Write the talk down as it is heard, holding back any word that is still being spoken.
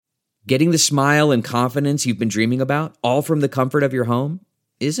Getting the smile and confidence you've been dreaming about, all from the comfort of your home,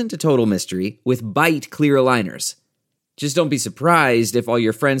 isn't a total mystery with Byte clear aligners. Just don't be surprised if all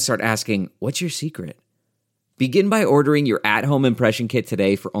your friends start asking, "What's your secret?" Begin by ordering your at-home impression kit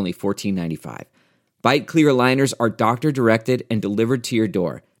today for only $14.95. Byte clear aligners are doctor-directed and delivered to your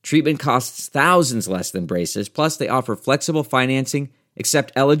door. Treatment costs thousands less than braces, plus they offer flexible financing,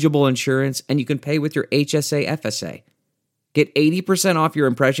 accept eligible insurance, and you can pay with your HSA FSA. Get 80% off your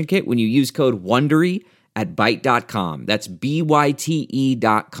impression kit when you use code WONDERY at Byte.com. That's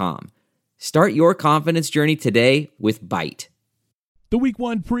BYTE.com. Start your confidence journey today with Byte. The Week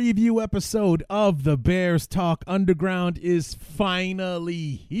 1 preview episode of the Bears Talk Underground is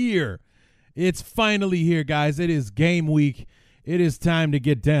finally here. It's finally here, guys. It is game week. It is time to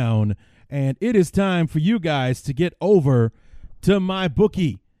get down, and it is time for you guys to get over to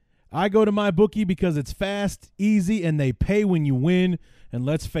MyBookie. I go to MyBookie because it's fast, easy, and they pay when you win. And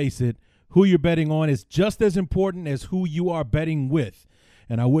let's face it, who you're betting on is just as important as who you are betting with.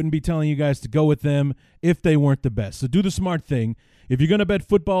 And I wouldn't be telling you guys to go with them if they weren't the best. So do the smart thing. If you're going to bet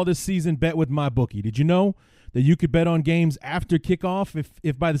football this season, bet with MyBookie. Did you know that you could bet on games after kickoff?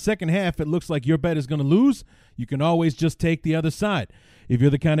 If by the second half it looks like your bet is going to lose, you can always just take the other side. If you're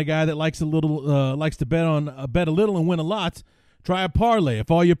the kind of guy that likes to bet a little and win a lot, try a parlay. If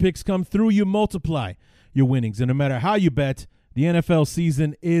all your picks come through, you multiply your winnings. And no matter how you bet, the NFL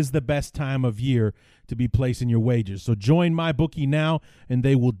season is the best time of year to be placing your wagers. So join MyBookie now, and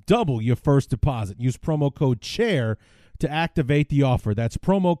they will double your first deposit. Use promo code CHAIR to activate the offer. That's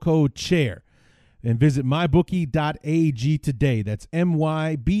promo code CHAIR. And visit mybookie.ag today. That's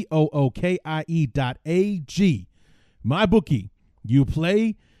MYBOOKIE.AG. MyBookie. You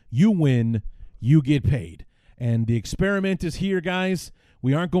play, you win, you get paid. And the experiment is here, guys.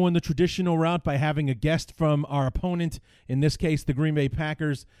 We aren't going the traditional route by having a guest from our opponent, in this case, the Green Bay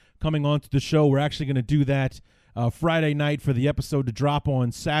Packers, coming onto the show. We're actually going to do that Friday night for the episode to drop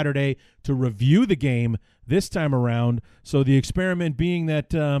on Saturday to review the game this time around. So the experiment being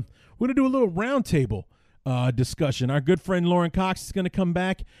that we're going to do a little roundtable discussion. Our good friend Lauren Cox is going to come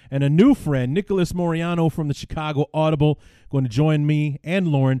back, and a new friend, Nicholas Moriano from the Chicago Audible, going to join me and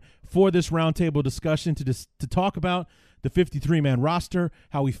Lauren for this roundtable discussion to talk about the 53-man roster,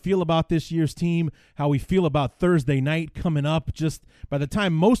 how we feel about this year's team, how we feel about Thursday night coming up. Just by the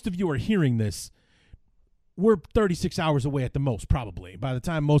time most of you are hearing this, we're 36 hours away at the most, probably. By the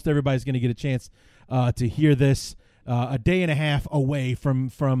time most everybody's going to get a chance to hear this, a day and a half away from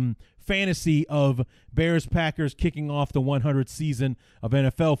fantasy of Bears-Packers kicking off the 100th season of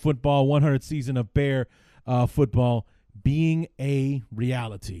NFL football, 100th season of Bear football being a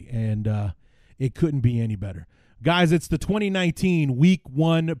reality. And it couldn't be any better. Guys, it's the 2019 Week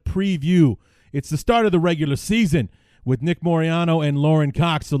 1 preview. It's the start of the regular season with Nick Moriano and Lauren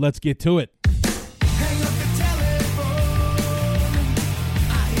Cox, so let's get to it. Hang up the telephone,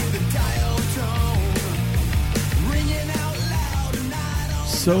 I hear the dial tone, ringing out loud and I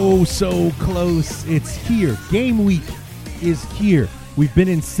don't So close. It's here. Game week is here. We've been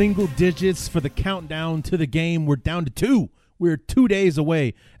in single digits for the countdown to the game. We're down to 2. We're 2 days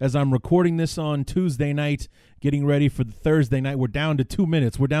away as I'm recording this on Tuesday night, getting ready for the Thursday night. We're down to 2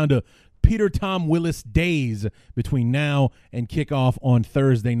 minutes. We're down to Peter Tom Willis days between now and kickoff on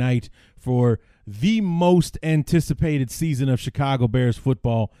Thursday night for the most anticipated season of Chicago Bears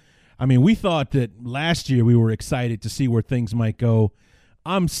football. I mean, we thought that last year we were excited to see where things might go.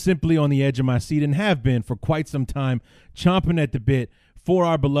 I'm simply on the edge of my seat and have been for quite some time, chomping at the bit for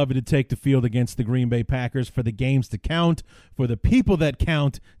our beloved to take the field against the Green Bay Packers, for the games to count, for the people that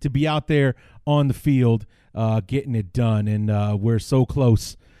count to be out there on the field getting it done. And we're so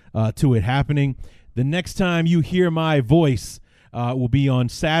close to it happening. The next time you hear my voice will be on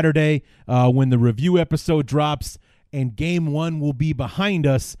Saturday when the review episode drops, and Game 1 will be behind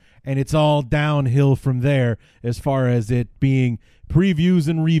us, and it's all downhill from there as far as it being previews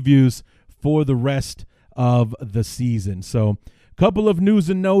and reviews for the rest of the season. So couple of news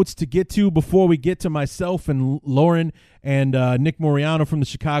and notes to get to before we get to myself and Lauren and Nick Moriano from the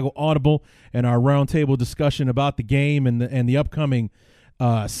Chicago Audible and our roundtable discussion about the game and the upcoming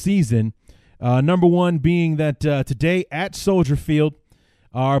season. Number one being that today at Soldier Field,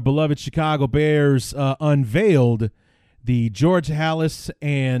 our beloved Chicago Bears unveiled the George Halas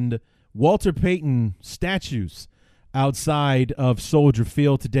and Walter Payton statues outside of Soldier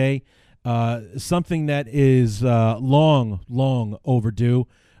Field today. Something that is long overdue,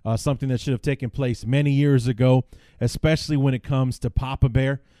 something that should have taken place many years ago, especially when it comes to Papa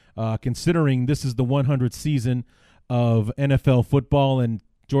Bear, considering this is the 100th season of NFL football, and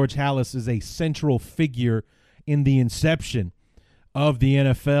George Halas is a central figure in the inception of the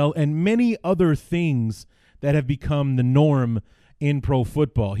NFL and many other things that have become the norm in pro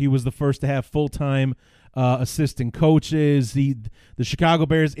football. He was the first to have full-time assistant coaches. The Chicago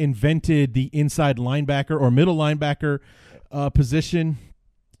Bears invented the inside linebacker or middle linebacker position,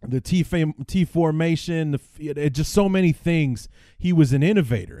 the T formation, just so many things. He was an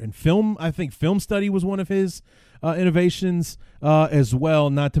innovator. And I think film study was one of his innovations as well,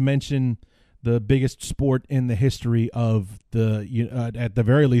 not to mention the biggest sport in the history of at the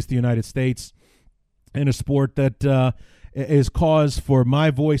very least, the United States, and a sport that is cause for my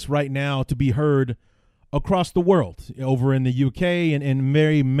voice right now to be heard across the world, over in the UK and in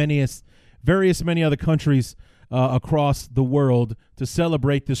various many other countries across the world, to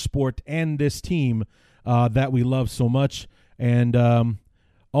celebrate this sport and this team that we love so much. And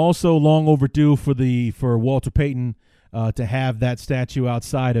also long overdue for Walter Payton to have that statue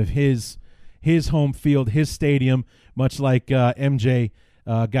outside of his home field, his stadium, much like MJ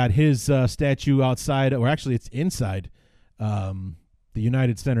got his statue outside, or actually it's inside the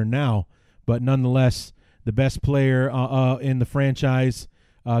United Center now, but nonetheless, the best player in the franchise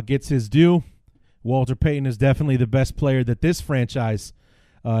gets his due. Walter Payton is definitely the best player that this franchise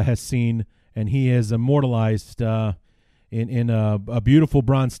has seen, and he is immortalized in a beautiful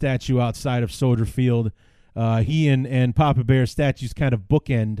bronze statue outside of Soldier Field. He and Papa Bear statues kind of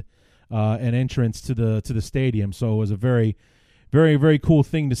bookend an entrance to the stadium, so it was a very, very, very cool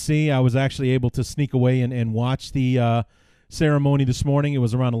thing to see. I was actually able to sneak away and watch the ceremony this morning. It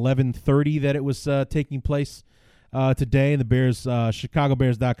was around 11:30 that it was taking place today. The Bears,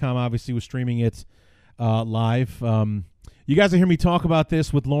 ChicagoBears.com obviously was streaming it live. You guys will hear me talk about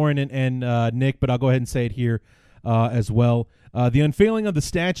this with Lauren and Nick, but I'll go ahead and say it here as well. The unveiling of the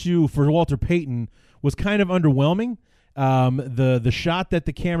statue for Walter Payton was kind of underwhelming. The shot that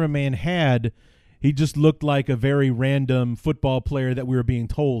the cameraman had, he just looked like a very random football player that we were being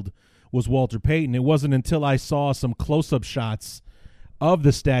told was Walter Payton. It wasn't until I saw some close-up shots of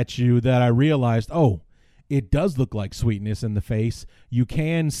the statue that I realized, oh, it does look like Sweetness in the face. You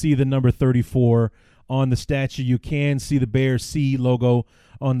can see the number 34 on the statue. You can see the Bears C logo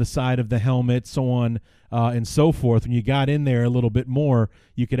on the side of the helmet, so on and so forth. When you got in there a little bit more,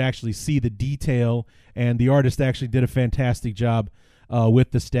 you could actually see the detail, and the artist actually did a fantastic job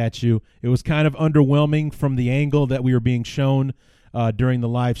with the statue. It was kind of underwhelming from the angle that we were being shown during the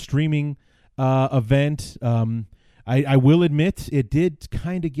live streaming event. I will admit it did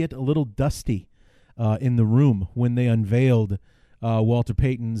kind of get a little dusty in the room when they unveiled Walter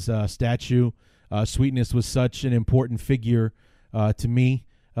Payton's statue. Sweetness was such an important figure to me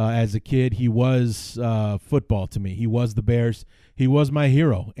as a kid. He was football to me. He was the Bears. He was my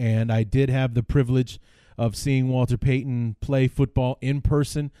hero, and I did have the privilege of seeing Walter Payton play football in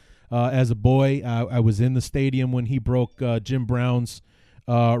person. As a boy, I was in the stadium when he broke Jim Brown's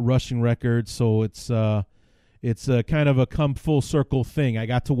rushing record, so it's kind of a come full circle thing. I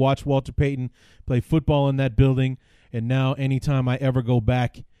got to watch Walter Payton play football in that building, and now anytime I ever go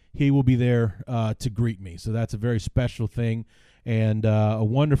back, he will be there to greet me. So that's a very special thing, and a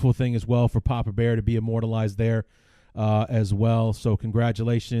wonderful thing as well for Papa Bear to be immortalized there as well. So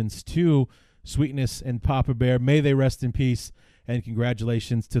congratulations to Sweetness and Papa Bear. May they rest in peace. And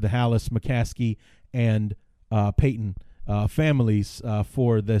congratulations to the Hallis, McCaskey, and Payton families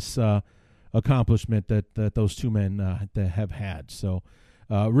for this accomplishment that those two men have had. So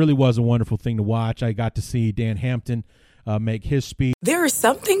really was a wonderful thing to watch. I got to see Dan Hampton make his speech. There are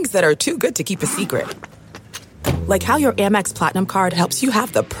some things that are too good to keep a secret. Like how your Amex Platinum card helps you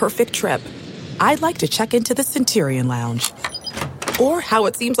have the perfect trip. I'd like to check into the Centurion Lounge. Or how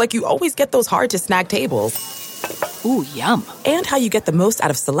it seems like you always get those hard-to-snag tables. Ooh, yum. And how you get the most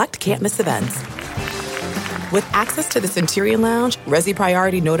out of select can't-miss events. With access to the Centurion Lounge, Resi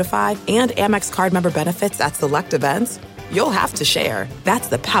Priority Notified, and Amex card member benefits at select events, you'll have to share. That's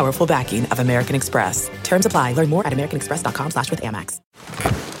the powerful backing of American Express. Terms apply. Learn more at americanexpress.com/withAmex.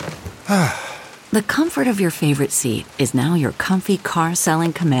 The comfort of your favorite seat is now your comfy car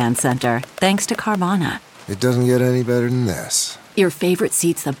selling command center, thanks to Carvana. It doesn't get any better than this. Your favorite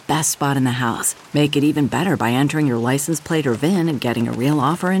seat's the best spot in the house. Make it even better by entering your license plate or VIN and getting a real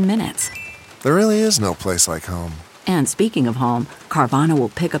offer in minutes. There really is no place like home. And speaking of home, Carvana will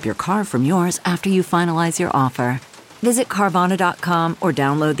pick up your car from yours after you finalize your offer. Visit Carvana.com or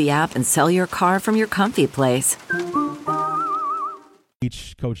download the app and sell your car from your comfy place.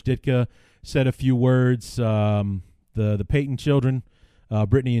 Coach Ditka said a few words. The Payton children,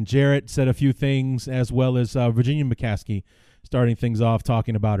 Brittany and Jarrett, said a few things, as well as Virginia McCaskey starting things off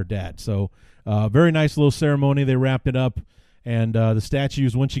talking about her dad. So very nice little ceremony. They wrapped it up. And the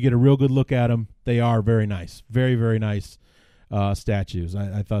statues, once you get a real good look at them, they are very nice. Very, very nice statues.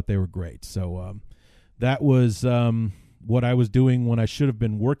 I thought they were great. So that was what I was doing when I should have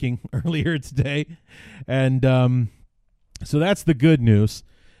been working earlier today. And so that's the good news.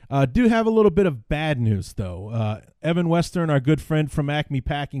 Do have a little bit of bad news, though. Evan Western, our good friend from Acme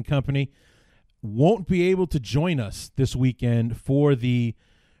Packing Company, won't be able to join us this weekend for the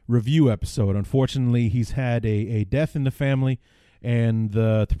review episode. Unfortunately, he's had a death in the family, and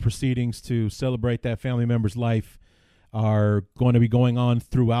the proceedings to celebrate that family member's life are going to be going on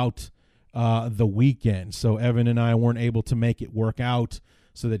throughout the weekend. So Evan and I weren't able to make it work out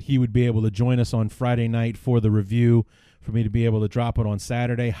so that he would be able to join us on Friday night for the review, for me to be able to drop it on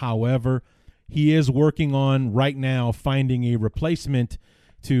Saturday. However, he is working on right now finding a replacement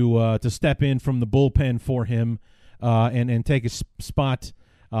to step in from the bullpen for him and take a spot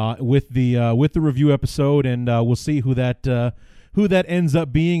with the review episode, and we'll see who that ends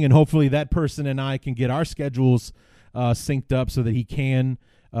up being, and hopefully that person and I can get our schedules synced up so that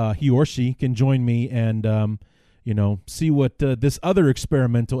he or she can join me and see what this other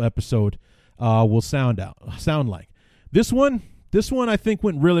experimental episode will sound like. This one I think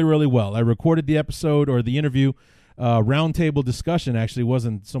went really, really well. I recorded the episode, or the interview, roundtable discussion. Actually,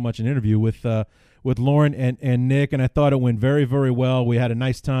 wasn't so much an interview with Lauren and Nick, and I thought it went very, very well. We had a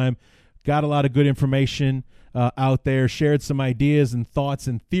nice time, got a lot of good information out there, shared some ideas and thoughts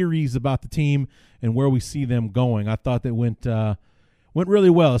and theories about the team and where we see them going. I thought that went really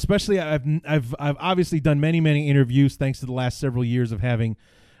well. Especially, I've obviously done many interviews thanks to the last several years of having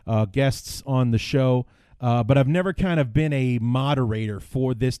guests on the show. But I've never kind of been a moderator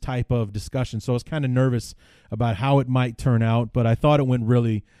for this type of discussion, so I was kind of nervous about how it might turn out, but I thought it went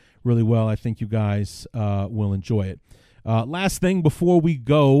really, really well. I think you guys will enjoy it. Last thing before we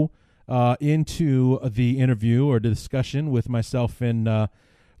go into the interview or the discussion with myself and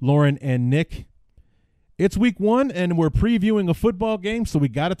Lauren and Nick, it's week 1, and we're previewing a football game, so we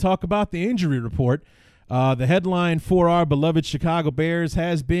got to talk about the injury report. The headline for our beloved Chicago Bears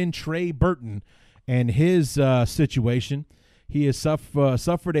has been Trey Burton and his situation. He has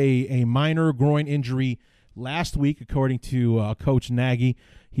suffered a minor groin injury last week, according to Coach Nagy.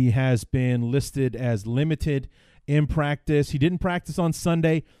 He has been listed as limited in practice. He didn't practice on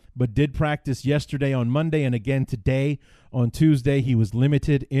Sunday, but did practice yesterday on Monday and again today on Tuesday. He was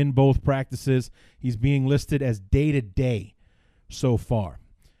limited in both practices. He's being listed as day-to-day so far.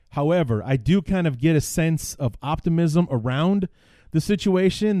 However, I do kind of get a sense of optimism around the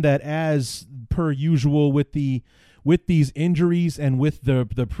situation, that as per usual with these injuries and with the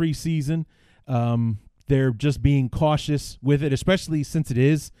preseason, they're just being cautious with it, especially since it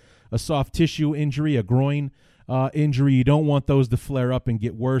is a soft tissue injury, a groin injury. You don't want those to flare up and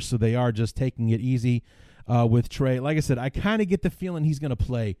get worse, so they are just taking it easy with Trey. Like I said, I kind of get the feeling he's going to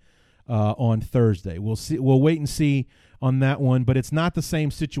play on Thursday. We'll see. We'll wait and see on that one, but it's not the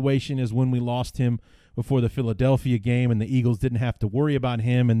same situation as when we lost him before the Philadelphia game, and the Eagles didn't have to worry about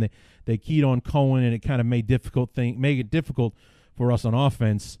him, and they keyed on Cohen, and it kind of made it difficult for us on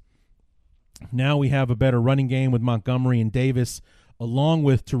offense. Now we have a better running game with Montgomery and Davis, along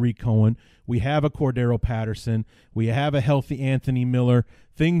with Tariq Cohen. We have a Cordero Patterson. We have a healthy Anthony Miller.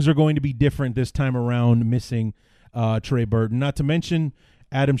 Things are going to be different this time around, missing Trey Burton. Not to mention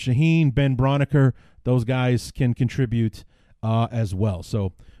Adam Shaheen, Ben Broniker. Those guys can contribute as well.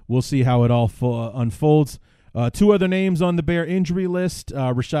 So we'll see how it all unfolds. 2 other names on the Bear injury list.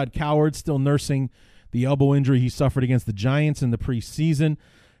 Rashad Coward still nursing the elbow injury he suffered against the Giants in the preseason.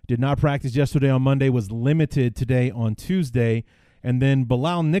 Did not practice yesterday on Monday, was limited today on Tuesday. And then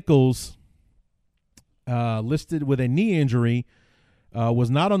Bilal Nichols, listed with a knee injury, was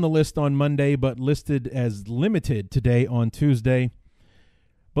not on the list on Monday, but listed as limited today on Tuesday.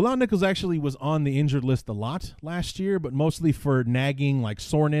 Bilal Nichols actually was on the injured list a lot last year, but mostly for nagging, like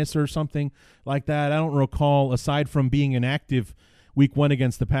soreness or something like that. I don't recall, aside from being inactive week 1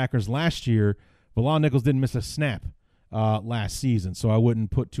 against the Packers last year, Bilal Nichols didn't miss a snap last season, so I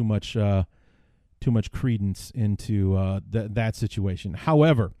wouldn't put too much credence into that situation.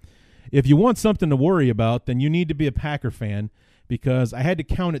 However, if you want something to worry about, then you need to be a Packer fan, because I had to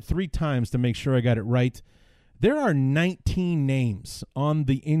count it 3 times to make sure I got it right. There are 19 names on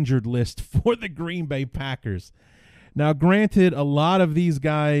the injured list for the Green Bay Packers. Now, granted, a lot of these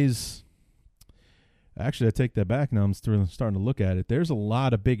guys – actually, I take that back now. I'm starting to look at it. There's a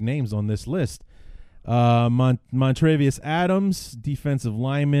lot of big names on this list. Montravius Adams, defensive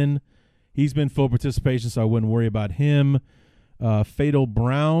lineman. He's been full participation, so I wouldn't worry about him. Fatal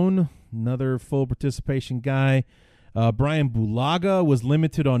Brown, another full participation guy. Brian Bulaga was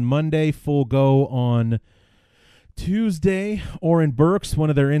limited on Monday, full go on Tuesday, Oren Burks, one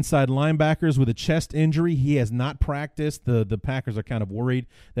of their inside linebackers, with a chest injury. He has not practiced. The Packers are kind of worried.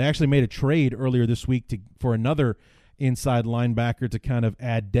 They actually made a trade earlier this week for another inside linebacker to kind of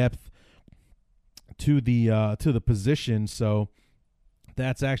add depth to the position. So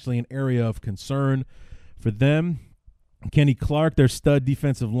that's actually an area of concern for them. Kenny Clark, their stud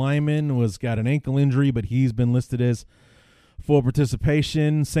defensive lineman, got an ankle injury, but he's been listed as full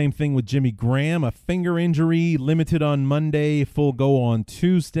participation. Same thing with Jimmy Graham, a finger injury, limited on Monday, full go on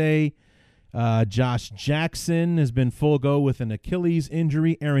Tuesday. Josh Jackson has been full go with an Achilles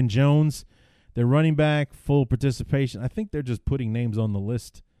injury. Aaron Jones, their running back, full participation. I think they're just putting names on the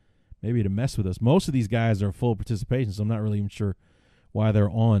list maybe to mess with us. Most of these guys are full participation, so I'm not really even sure why they're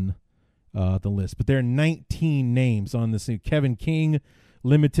on the list. But there are 19 names on this. Kevin King,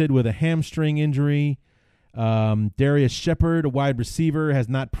 limited with a hamstring injury. Darius Shepard, a wide receiver, has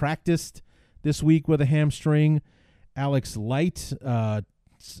not practiced this week with a hamstring. Alex Light, an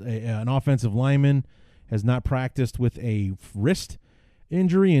offensive lineman, has not practiced with a wrist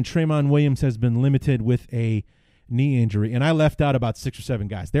injury. And Tremont Williams has been limited with a knee injury. And I left out about 6 or 7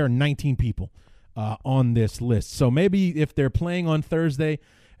 guys. There are 19 people on this list. So maybe if they're playing on Thursday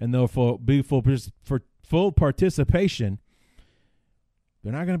and they'll be full participation,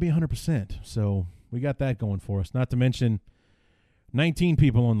 they're not going to be 100%. So we got that going for us. Not to mention 19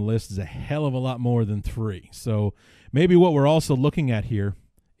 people on the list is a hell of a lot more than 3. So maybe what we're also looking at here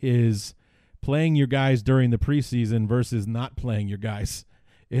is playing your guys during the preseason versus not playing your guys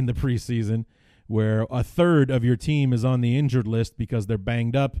in the preseason, where a third of your team is on the injured list because they're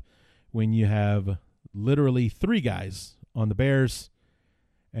banged up, when you have literally 3 guys on the Bears,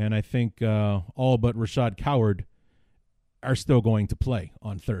 and I think all but Rashad Coward are still going to play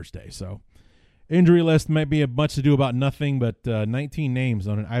on Thursday. So injury list might be much to do about nothing, but 19 names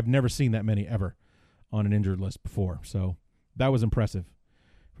on it. I've never seen that many ever on an injured list before. So that was impressive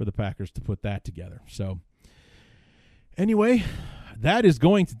for the Packers to put that together. So anyway, that is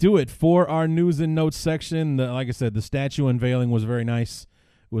going to do it for our news and notes section. Like I said, the statue unveiling was very nice.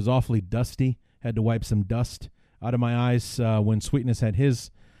 It was awfully dusty. Had to wipe some dust out of my eyes when Sweetness had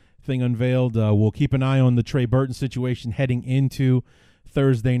his thing unveiled. We'll keep an eye on the Trey Burton situation heading into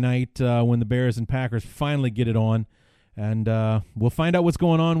Thursday night when the Bears and Packers finally get it on, and we'll find out what's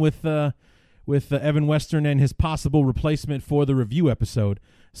going on with Evan Western and his possible replacement for the review episode.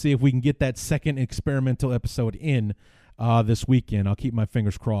 See if we can get that second experimental episode in this weekend. I'll keep my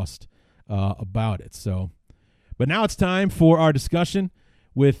fingers crossed about it. So, but now it's time for our discussion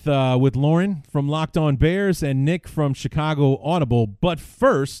with Lauren from Locked On Bears and Nick from Chicago Audible. But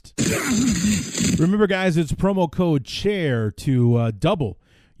first, remember, guys, it's promo code CHAIR to double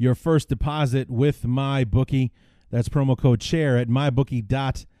your first deposit with MyBookie. That's promo code CHAIR at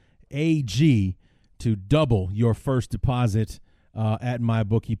mybookie.ag to double your first deposit at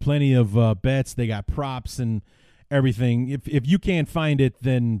MyBookie. Plenty of bets. They got props and everything. If you can't find it,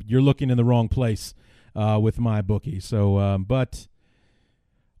 then you're looking in the wrong place with MyBookie. So, but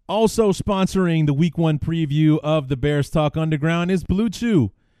also sponsoring the Week 1 preview of the Bears Talk Underground is Blue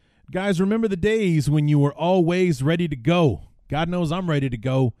Chew. Guys, remember the days when you were always ready to go. God knows I'm ready to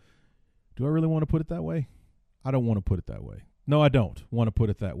go. Do I really want to put it that way? I don't want to put it that way. No, I don't want to put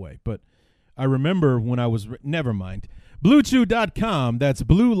it that way. But I remember when I was never mind. BlueChew.com, that's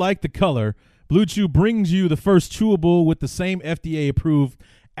blue like the color. Blue Chew brings you the first chewable with the same FDA-approved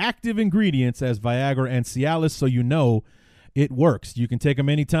active ingredients as Viagra and Cialis, so you know it works. You can take them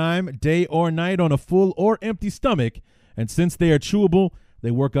anytime, day or night, on a full or empty stomach. And since they are chewable,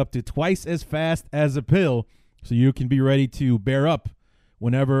 they work up to twice as fast as a pill, so you can be ready to bear up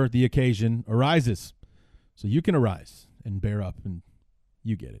whenever the occasion arises. So you can arise and bear up, and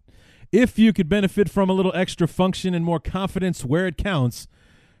you get it. If you could benefit from a little extra function and more confidence where it counts,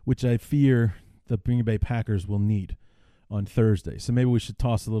 which I fear the Green Bay Packers will need on Thursday. So maybe we should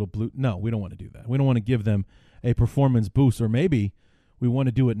toss a little blue. No, we don't want to do that. We don't want to give them a performance boost, or maybe we want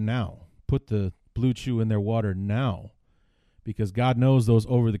to do it now. Put the Blue Chew in their water now, because God knows those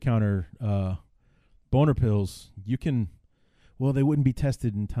over-the-counter boner pills, you can, well, they wouldn't be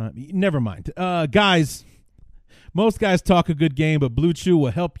tested in time. Never mind. Guys, most guys talk a good game, but Blue Chew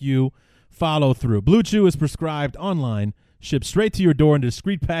will help you follow through. Blue Chew is prescribed online, shipped straight to your door in a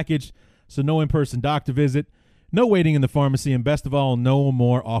discreet package, so no in-person doctor visit, no waiting in the pharmacy, and best of all, no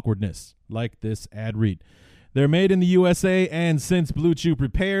more awkwardness like this ad read. They're made in the USA, and since Blue Chew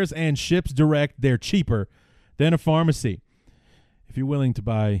prepares and ships direct, they're cheaper than a pharmacy. If you're willing to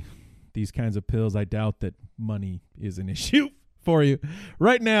buy these kinds of pills, I doubt that money is an issue for you.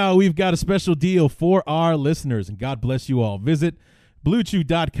 Right now, we've got a special deal for our listeners, and God bless you all. Visit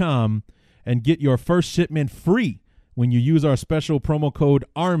BlueChew.com and get your first shipment free when you use our special promo code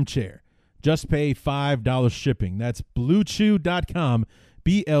ARMCHAIR. Just pay $5 shipping. That's BlueChew.com,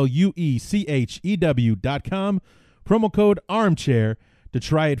 BlueChew.com. Promo code ARMCHAIR to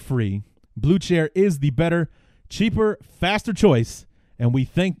try it free. Blue Chair is the better, cheaper, faster choice, and we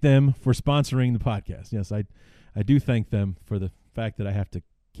thank them for sponsoring the podcast. Yes, I do thank them for the fact that I have to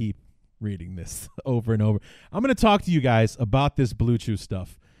keep reading this over and over. I'm going to talk to you guys about this Blue Chew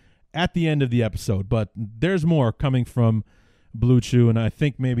stuff at the end of the episode, but there's more coming from Blue Chew, and I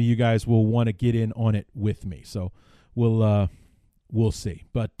think maybe you guys will want to get in on it with me. So we'll see.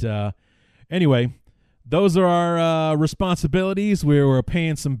 But anyway, those are our responsibilities. We're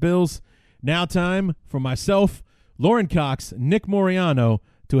paying some bills. Now time for myself, Lauren Cox, Nick Moriano,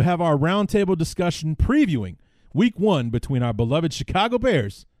 to have our roundtable discussion previewing Week 1 between our beloved Chicago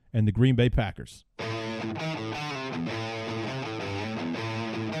Bears and the Green Bay Packers.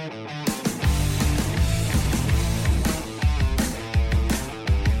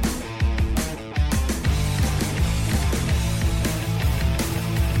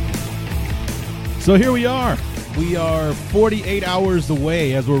 So here we are. We are 48 hours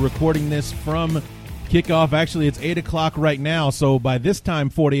away as we're recording this from kickoff. Actually, it's 8 o'clock right now. So by this time,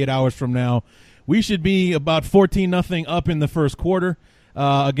 48 hours from now, we should be about 14-0 up in the first quarter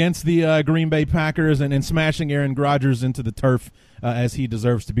against the Green Bay Packers and smashing Aaron Rodgers into the turf as he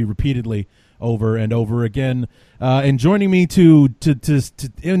deserves to be repeatedly over and over again. And joining me to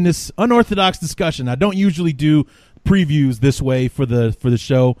in this unorthodox discussion, I don't usually do previews this way for the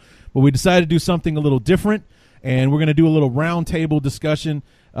show, but we decided to do something a little different. And we're going to do a little roundtable discussion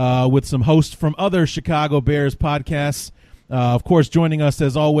with some hosts from other Chicago Bears podcasts. Of course, joining us,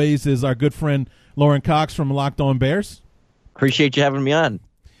 as always, is our good friend Lauren Cox from Locked On Bears. Appreciate you having me on.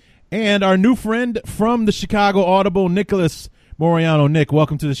 And our new friend from the Chicago Audible, Nicholas Moriano. Nick,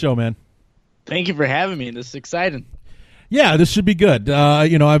 welcome to the show, man. Thank you for having me. This is exciting. Yeah, this should be good.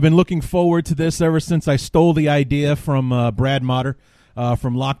 I've been looking forward to this ever since I stole the idea from Brad Motter.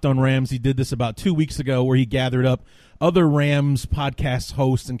 From Locked On Rams. He did this about 2 weeks ago where he gathered up other Rams podcast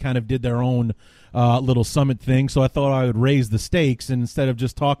hosts and kind of did their own little summit thing. So I thought I would raise the stakes, and instead of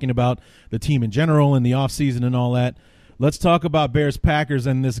just talking about the team in general and the offseason and all that, let's talk about Bears-Packers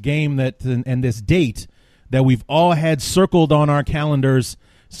and this game and this date that we've all had circled on our calendars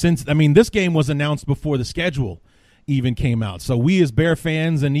since. I mean, this game was announced before the schedule even came out. So we as Bear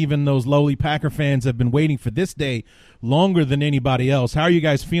fans and even those lowly Packer fans have been waiting for this day longer than anybody else. How are you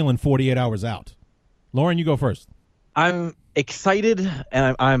guys feeling 48 hours out? Lauren, you go first. I'm excited,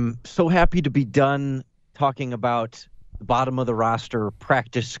 and I'm so happy to be done talking about the bottom of the roster,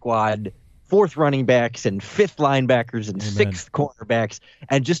 practice squad, fourth running backs and fifth linebackers and sixth cornerbacks,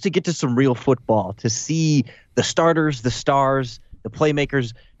 and just to get to some real football, to see the starters, the stars, the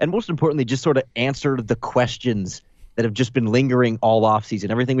playmakers, and most importantly, just sort of answer the questions that have just been lingering all offseason,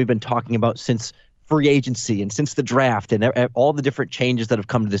 everything we've been talking about since free agency and since the draft and all the different changes that have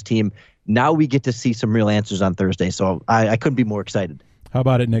come to this team. Now we get to see some real answers on Thursday, so I couldn't be more excited. How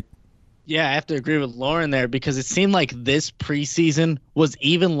about it, Nick? Yeah, I have to agree with Lauren there because it seemed like this preseason was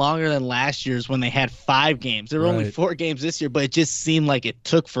even longer than last year's when they had 5 games. There were only 4 games this year, but it just seemed like it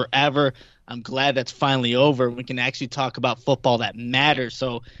took forever. I'm glad that's finally over. We can actually talk about football that matters.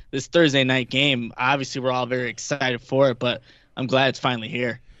 So this Thursday night game, obviously we're all very excited for it, but I'm glad it's finally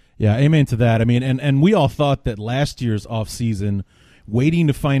here. Yeah, amen to that. I mean, and we all thought that last year's offseason, waiting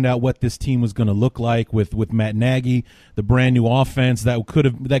to find out what this team was going to look like with Matt Nagy, the brand new offense that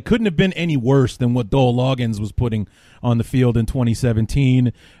couldn't have been any worse than what Dole Loggins was putting on the field in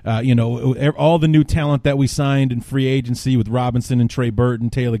 2017. All the new talent that we signed in free agency with Robinson and Trey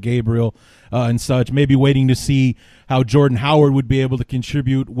Burton, Taylor Gabriel, and such. Maybe waiting to see how Jordan Howard would be able to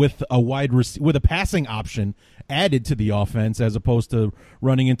contribute with with a passing option added to the offense, as opposed to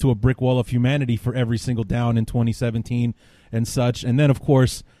running into a brick wall of humanity for every single down in 2017 and such. And then, of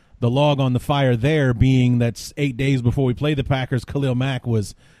course, the log on the fire there being that 8 days before we played the Packers, Khalil Mack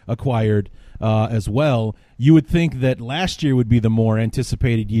was acquired as well. You would think that last year would be the more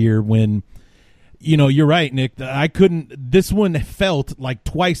anticipated year when, you're right, Nick. This one felt like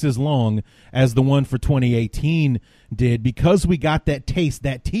twice as long as the one for 2018 did, because we got that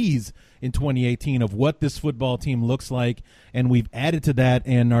tease in 2018 of what this football team looks like, and we've added to that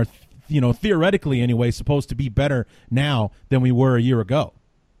and are, theoretically anyway, supposed to be better now than we were a year ago.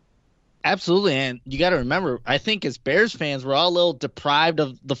 Absolutely, and you got to remember, I think as Bears fans, we're all a little deprived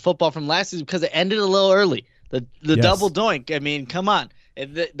of the football from last season because it ended a little early. The double doink, I mean, come on.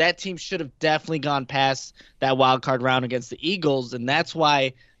 That team should have definitely gone past that wild card round against the Eagles, and that's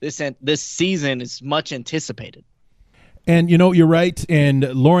why this season is much anticipated. And, you're right.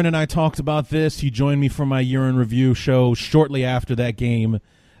 And Lauren and I talked about this. He joined me for my Year in Review show shortly after that game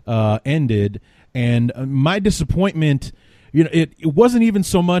ended. And my disappointment, it wasn't even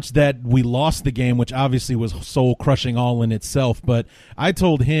so much that we lost the game, which obviously was soul-crushing all in itself. But I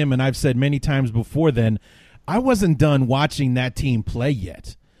told him, and I've said many times before then, I wasn't done watching that team play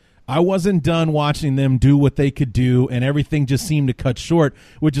yet. I wasn't done watching them do what they could do, and everything just seemed to cut short,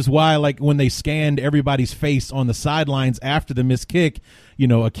 which is why, like, when they scanned everybody's face on the sidelines after the missed kick,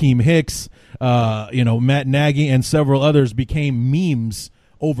 Akeem Hicks, Matt Nagy, and several others became memes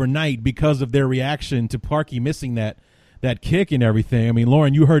overnight because of their reaction to Parkey missing that kick and everything. I mean,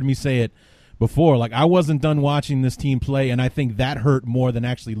 Lauren, you heard me say it before. Like, I wasn't done watching this team play, and I think that hurt more than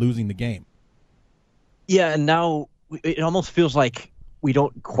actually losing the game. Yeah, and now it almost feels like we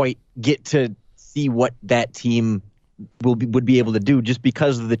don't quite get to see what that team would be able to do just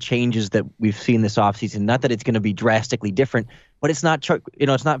because of the changes that we've seen this offseason. Not that it's going to be drastically different, but it's not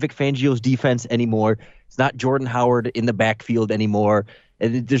it's not Vic Fangio's defense anymore. It's not Jordan Howard in the backfield anymore.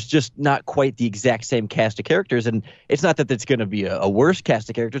 And there's just not quite the exact same cast of characters. And it's not that it's going to be a worse cast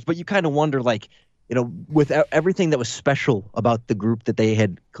of characters, but you kind of wonder, like, with everything that was special about the group that they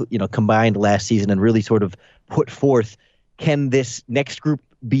had, combined last season and really sort of put forth, can this next group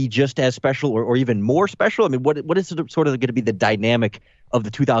be just as special or even more special? I mean, what is sort of going to be the dynamic of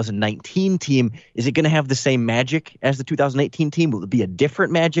the 2019 team? Is it going to have the same magic as the 2018 team? Will it be a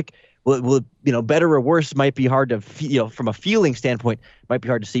different magic? Will it, better or worse might be hard to, from a feeling standpoint, might be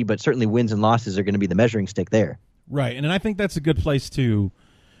hard to see, but certainly wins and losses are going to be the measuring stick there. Right, and I think that's a good place to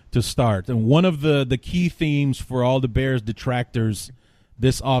start. And one of the key themes for all the Bears detractors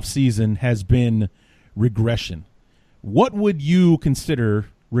this offseason has been regression. What would you consider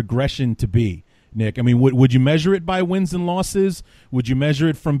regression to be, Nick? I mean, would you measure it by wins and losses? Would you measure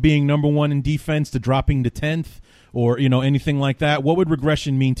it from being number one in defense to dropping to 10th or, anything like that? What would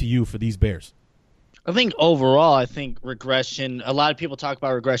regression mean to you for these Bears? I think overall, regression, a lot of people talk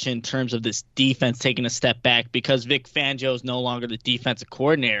about regression in terms of this defense taking a step back because Vic Fangio is no longer the defensive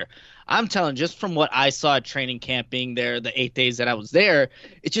coordinator. I'm telling, just from what I saw at training camp being there, the 8 days that I was there,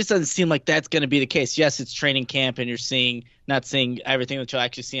 it just doesn't seem like that's going to be the case. Yes, it's training camp and you're not seeing everything that you'll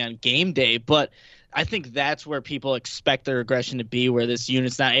actually see on game day, but I think that's where people expect the regression to be, where this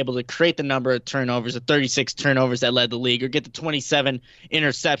unit's not able to create the number of turnovers, the 36 turnovers that led the league, or get the 27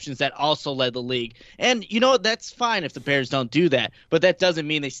 interceptions that also led the league. And, that's fine if the Bears don't do that, but that doesn't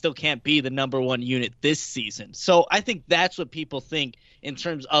mean they still can't be the number one unit this season. So I think that's what people think in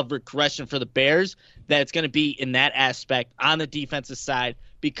terms of regression for the Bears, that it's going to be in that aspect on the defensive side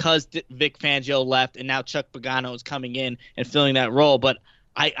because Vic Fangio left and now Chuck Pagano is coming in and filling that role. But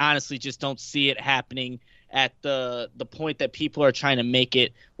I honestly just don't see it happening at the point that people are trying to make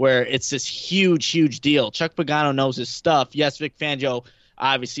it, where it's this huge deal. Chuck Pagano knows his stuff. Yes, Vic Fangio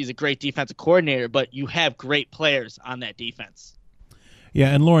obviously is a great defensive coordinator, but you have great players on that defense.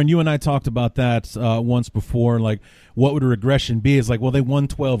 Yeah, and Lauren, you and I talked about that once before. Like, what would a regression be? Is like, well, they won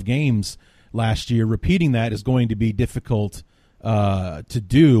 12 games last year. Repeating that is going to be difficult to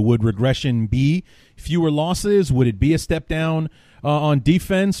do. Would regression be fewer losses? Would it be a step down on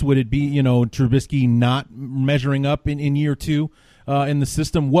defense? Would it be, Trubisky not measuring up in year two in the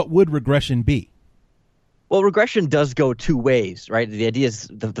system? What would regression be? Well, regression does go two ways, right? The idea is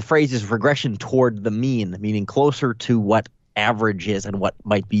the phrase is regression toward the mean, meaning closer to what average is and what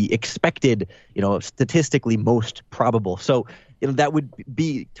might be expected, statistically most probable. So, that would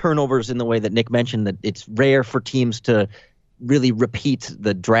be turnovers in the way that Nick mentioned, that it's rare for teams to really repeat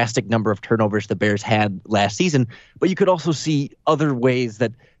the drastic number of turnovers the Bears had last season. But you could also see other ways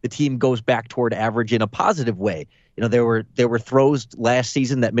that the team goes back toward average in a positive way. There were throws last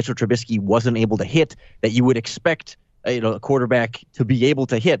season that Mitchell Trubisky wasn't able to hit that you would expect a quarterback to be able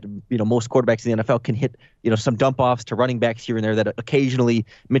to hit. Most quarterbacks in the NFL can hit, some dump offs to running backs here and there that occasionally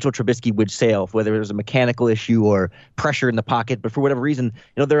Mitchell Trubisky would sail, whether it was a mechanical issue or pressure in the pocket. But for whatever reason,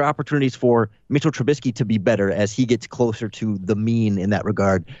 there are opportunities for Mitchell Trubisky to be better as he gets closer to the mean in that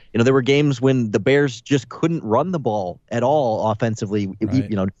regard. There were games when the Bears just couldn't run the ball at all offensively.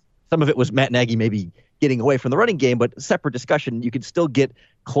 Right. Some of it was Matt Nagy maybe getting away from the running game, but separate discussion, you could still get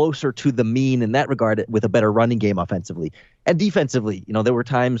closer to the mean in that regard with a better running game offensively. And defensively, there were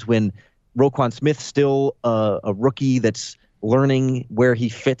times when Roquan Smith, still a rookie that's learning where he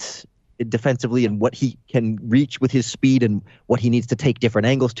fits defensively and what he can reach with his speed and what he needs to take different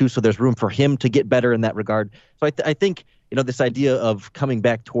angles to. So there's room for him to get better in that regard. So I think, this idea of coming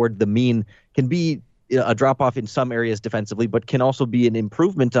back toward the mean can be a drop off in some areas defensively, but can also be an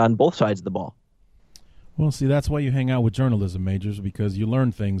improvement on both sides of the ball. Well, see, that's why you hang out with journalism majors, because you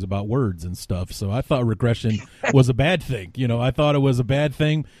learn things about words and stuff. So I thought regression was a bad thing. I thought it was a bad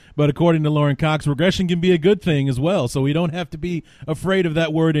thing. But according to Lauren Cox, regression can be a good thing as well. So we don't have to be afraid of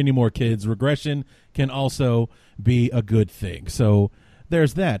that word anymore, kids. Regression can also be a good thing. So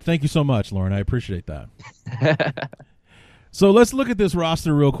there's that. Thank you so much, Lauren. I appreciate that. So let's look at this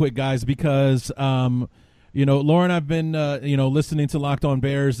roster real quick, guys, because Lauren, I've been, listening to Locked On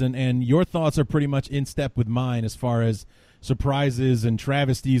Bears, and your thoughts are pretty much in step with mine as far as surprises and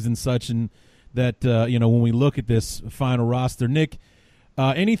travesties and such, and that, when we look at this final roster. Nick,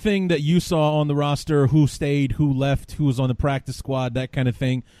 anything that you saw on the roster, who stayed, who left, who was on the practice squad, that kind of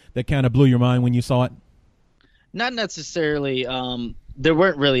thing, that kind of blew your mind when you saw it? Not necessarily. There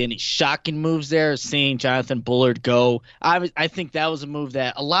weren't really any shocking moves there. Seeing Jonathan Bullard go, I think that was a move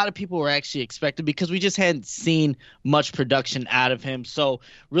that a lot of people were actually expecting because we just hadn't seen much production out of him. So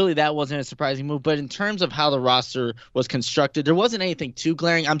really that wasn't a surprising move. But in terms of how the roster was constructed, there wasn't anything too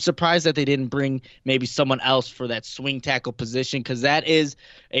glaring. I'm surprised that they didn't bring maybe someone else for that swing tackle position, because that is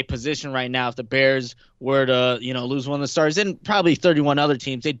a position right now. If the Bears were to lose one of the stars and probably 31 other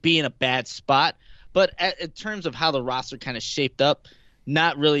teams, they'd be in a bad spot. But in terms of how the roster kind of shaped up,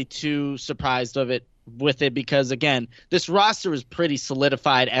 not really too surprised with it because, again, this roster was pretty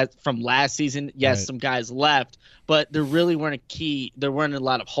solidified from last season. Yes, right. Some guys left, but there really weren't there weren't a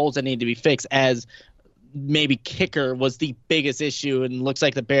lot of holes that needed to be fixed, as maybe kicker was the biggest issue, and looks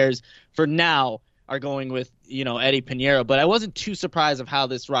like the Bears, for now, are going with, Eddie Pinheiro. But I wasn't too surprised of how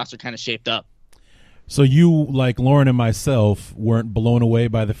this roster kind of shaped up. So you, like Lauren and myself, weren't blown away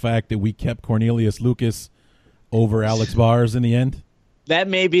by the fact that we kept Cornelius Lucas over Alex Bars in the end? That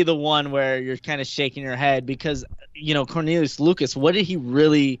may be the one where you're kind of shaking your head because, Cornelius Lucas, what did he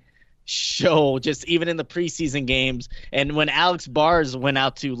really show just even in the preseason games? And when Alex Bars went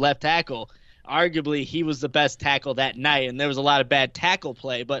out to left tackle, arguably he was the best tackle that night, and there was a lot of bad tackle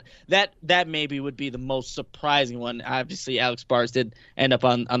play. But that maybe would be the most surprising one. Obviously, Alex Bars did end up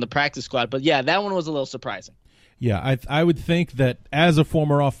on the practice squad. But, yeah, that one was a little surprising. Yeah, I would think that as a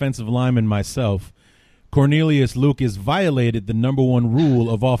former offensive lineman myself, Cornelius Lucas violated the number one rule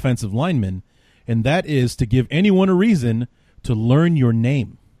of offensive linemen, and that is to give anyone a reason to learn your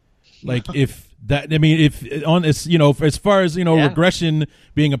name. Like as far as, regression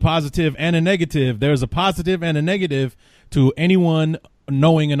being a positive and a negative, there's a positive and a negative to anyone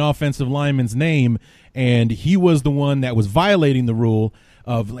knowing an offensive lineman's name, and he was the one that was violating the rule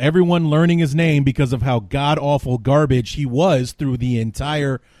of everyone learning his name because of how god-awful garbage he was through the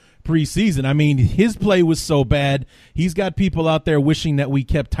entire preseason. I mean, his play was so bad, he's got people out there wishing that we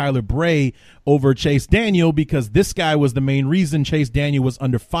kept Tyler Bray over Chase Daniel because this guy was the main reason Chase Daniel was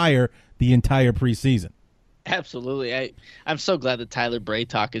under fire the entire preseason. Absolutely. I'm so glad that Tyler Bray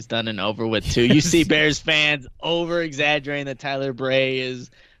talk is done and over with, too. You see Bears fans over-exaggerating that Tyler Bray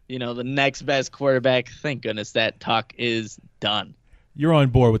is, the next best quarterback. Thank goodness that talk is done. You're on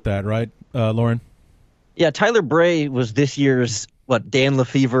board with that, right, Lauren? Yeah, Tyler Bray was this year's Dan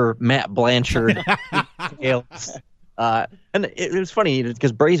Lefevre, Matt Blanchard. And it was funny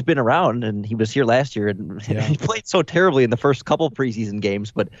because Bray's been around and he was here last year and he played so terribly in the first couple preseason games,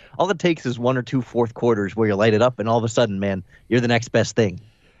 but all it takes is one or two fourth quarters where you light it up and all of a sudden, man, you're the next best thing.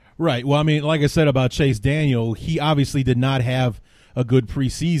 Right. Well, I mean, like I said about Chase Daniel, he obviously did not have a good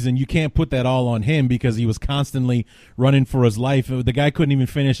preseason. You can't put that all on him because he was constantly running for his life. The guy couldn't even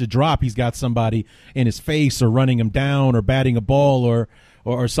finish a drop. He's got somebody in his face or running him down or batting a ball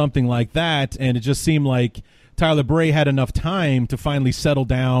or something like that. And it just seemed like Tyler Bray had enough time to finally settle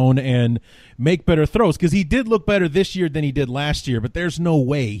down and make better throws because he did look better this year than he did last year, but there's no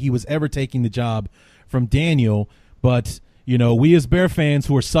way he was ever taking the job from Daniel. But we as Bear fans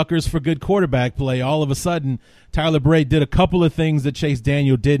who are suckers for good quarterback play, all of a sudden Tyler Bray did a couple of things that Chase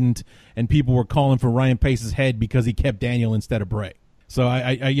Daniel didn't, and people were calling for Ryan Pace's head because he kept Daniel instead of Bray. So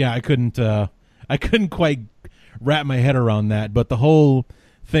I couldn't quite wrap my head around that. But the whole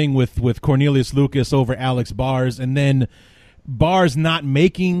thing with Cornelius Lucas over Alex Bars, and then Bars not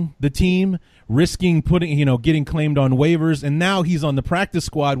making the team, risking getting claimed on waivers, and now he's on the practice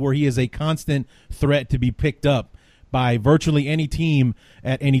squad where he is a constant threat to be picked up by virtually any team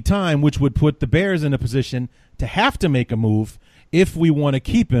at any time, which would put the Bears in a position to have to make a move if we want to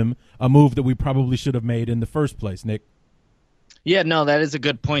keep him, a move that we probably should have made in the first place, Nick. Yeah, no, that is a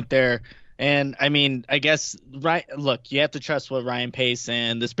good point there. And, I mean, I guess, look, you have to trust what Ryan Pace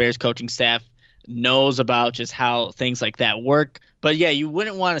and this Bears coaching staff knows about just how things like that work. But, yeah, you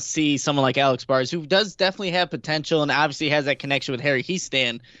wouldn't want to see someone like Alex Bars, who does definitely have potential and obviously has that connection with Harry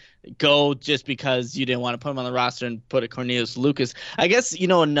Hiestand, go just because you didn't want to put him on the roster and put a Cornelius Lucas. I guess,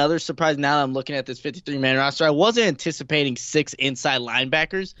 another surprise now that I'm looking at this 53-man roster, I wasn't anticipating 6 inside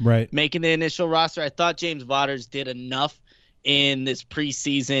linebackers making the initial roster. I thought James Vaughters did enough in this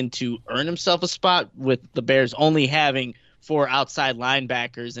preseason to earn himself a spot, with the Bears only having 4 outside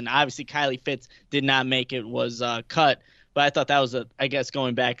linebackers. And obviously Kylie Fitz did not make it, was cut. But I thought that was, I guess,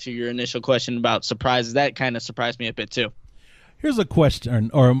 going back to your initial question about surprises, that kind of surprised me a bit too. Here's a question,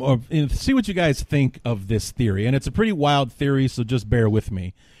 or see what you guys think of this theory. And it's a pretty wild theory, so just bear with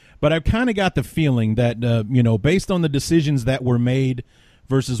me. But I've kind of got the feeling that, based on the decisions that were made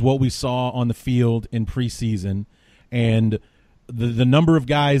versus what we saw on the field in preseason and the number of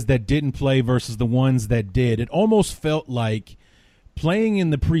guys that didn't play versus the ones that did, it almost felt like playing in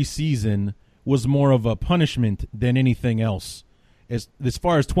the preseason was more of a punishment than anything else as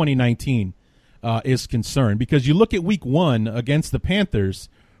far as 2019 is concerned. Because you look at week 1 against the Panthers,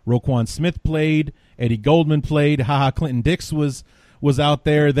 Roquan Smith played, Eddie Goldman played, Clinton Dix was out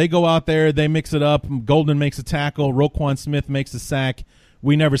there. They go out there, they mix it up. Goldman makes a tackle, Roquan Smith makes a sack.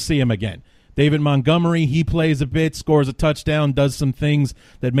 We never see him again. David Montgomery, he plays a bit, scores a touchdown, does some things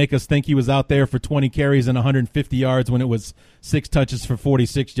that make us think he was out there for 20 carries and 150 yards when it was 6 touches for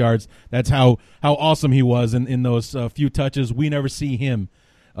 46 yards. That's how awesome he was in those few touches. We never see him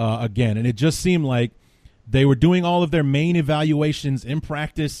again. And it just seemed like they were doing all of their main evaluations in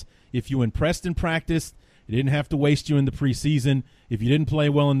practice. If you impressed in practice, it didn't have to waste you in the preseason. If you didn't play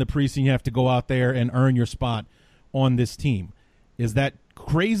well in the preseason, you have to go out there and earn your spot on this team. Is that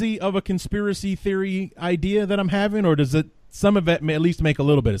crazy of a conspiracy theory idea that I'm having, or does some of it at least make a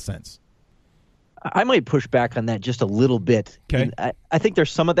little bit of sense? I might push back on that just a little bit. Okay. I think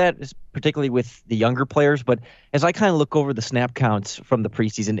there's some of that, particularly with the younger players, but as I kind of look over the snap counts from the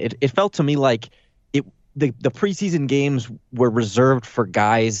preseason, it felt to me like the preseason games were reserved for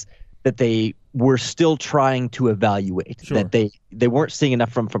guys that they were still trying to evaluate, that they weren't seeing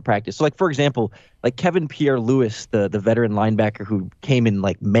enough from practice. So, like, for example, like Kevin Pierre-Louis, the veteran linebacker who came in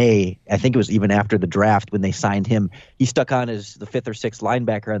like May, I think it was even after the draft when they signed him, he stuck on as the 5th or 6th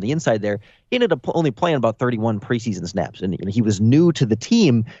linebacker on the inside there. He ended up only playing about 31 preseason snaps, and he was new to the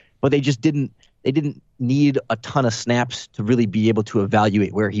team, but they didn't need a ton of snaps to really be able to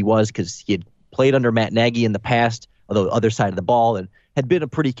evaluate where he was, because he had played under Matt Nagy in the past, although other side of the ball, and had been a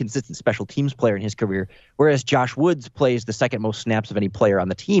pretty consistent special teams player in his career, whereas Josh Woods plays the 2nd most snaps of any player on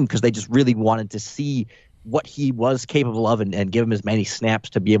the team because they just really wanted to see what he was capable of and give him as many snaps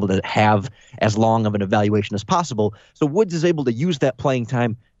to be able to have as long of an evaluation as possible. So Woods is able to use that playing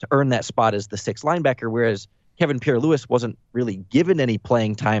time to earn that spot as the 6th linebacker, whereas Kevin Pierre-Louis wasn't really given any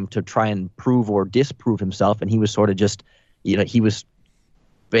playing time to try and prove or disprove himself, and he was sort of just, he was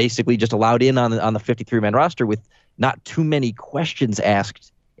basically just allowed in on the 53-man roster with not too many questions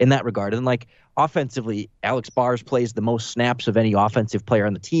asked in that regard. And like offensively, Alex Bars plays the most snaps of any offensive player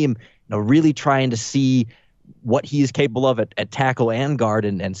on the team, really trying to see what he is capable of at tackle and guard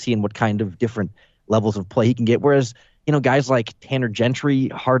and seeing what kind of different levels of play he can get. Whereas, guys like Tanner Gentry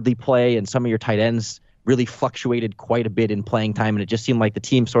hardly play, and some of your tight ends really fluctuated quite a bit in playing time. And it just seemed like the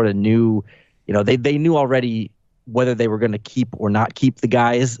team sort of knew, they knew already whether they were going to keep or not keep the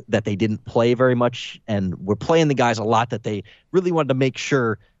guys that they didn't play very much, and were playing the guys a lot that they really wanted to make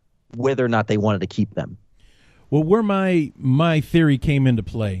sure whether or not they wanted to keep them. Well, where my theory came into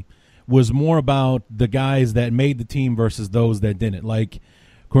play was more about the guys that made the team versus those that didn't. Like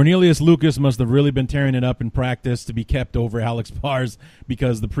Cornelius Lucas must have really been tearing it up in practice to be kept over Alex Bars,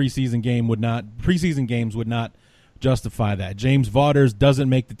 because the preseason games would not justify that. James Vaughters doesn't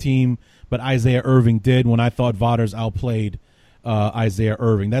make the team, but Isaiah Irving did, when I thought Vaughters outplayed Isaiah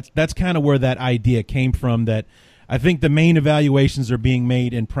Irving. That's kind of where that idea came from, that I think the main evaluations are being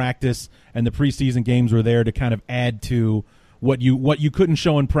made in practice, and the preseason games were there to kind of add to what you couldn't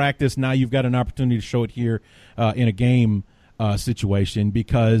show in practice. Now you've got an opportunity to show it here in a game situation,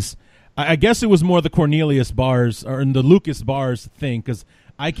 because I guess it was more the Cornelius Bars or the Lucas Bars thing, because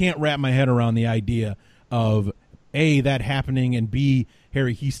I can't wrap my head around the idea of A, that happening, and B,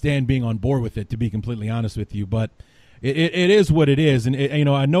 Harry Hiestand being on board with it, to be completely honest with you. But it is what it is. And,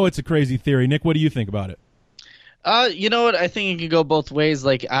 I know it's a crazy theory. Nick, what do you think about it? You know what? I think it could go both ways.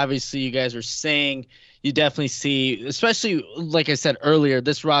 Like, obviously, you guys are saying you definitely see, especially like I said earlier,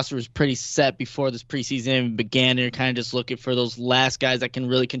 this roster was pretty set before this preseason even began. And you're kind of just looking for those last guys that can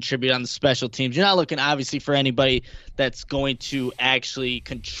really contribute on the special teams. You're not looking, obviously, for anybody that's going to actually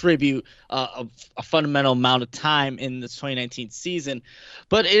contribute a fundamental amount of time in this 2019 season.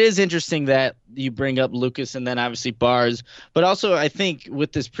 But it is interesting that you bring up Lucas and then obviously Bars. But also, I think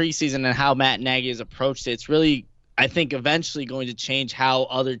with this preseason and how Matt Nagy has approached it, it's really I think eventually going to change how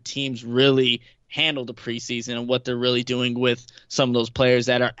other teams really handle the preseason and what they're really doing with some of those players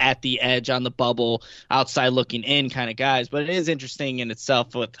that are at the edge on the bubble, outside looking in kind of guys. But it is interesting in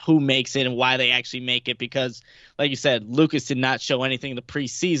itself with who makes it and why they actually make it, because like you said, Lucas did not show anything in the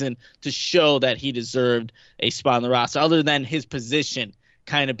preseason to show that he deserved a spot on the roster other than his position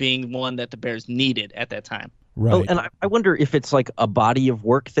kind of being one that the Bears needed at that time. Right. Oh, and I wonder if it's like a body of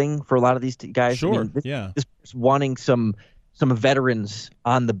work thing for a lot of these guys. Sure. This wanting some veterans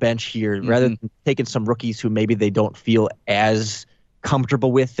on the bench here rather than taking some rookies who maybe they don't feel as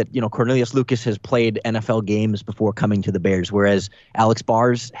comfortable with. That, Cornelius Lucas has played NFL games before coming to the Bears, whereas Alex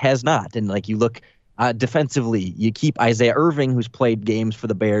Bars has not. And like you look defensively, you keep Isaiah Irving, who's played games for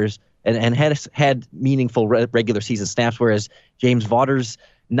the Bears and has had meaningful regular season snaps, whereas James Vaughters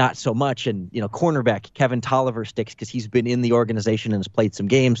not so much. And, cornerback Kevin Tolliver sticks because he's been in the organization and has played some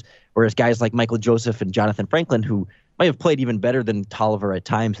games, whereas guys like Michael Joseph and Jonathan Franklin, who might have played even better than Tolliver at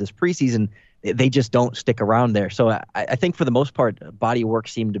times this preseason, they just don't stick around there. So I think for the most part, body of work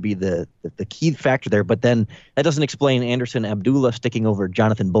seemed to be the key factor there. But then that doesn't explain Anderson Abdullah sticking over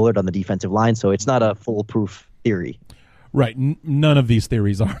Jonathan Bullard on the defensive line. So it's not a foolproof theory. Right. None of these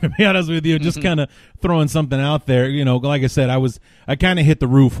theories are, to be honest with you. Just kind of throwing something out there. Like I said, I kind of hit the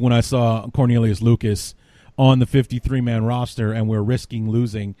roof when I saw Cornelius Lucas on the 53-man roster, and we're risking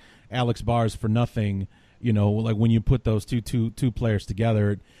losing Alex Bars for nothing. Like when you put those two players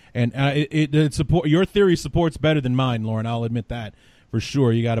together, and it support your theory supports better than mine, Lauren. I'll admit that for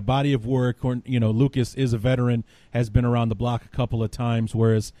sure. You got a body of work. Lucas is a veteran, has been around the block a couple of times,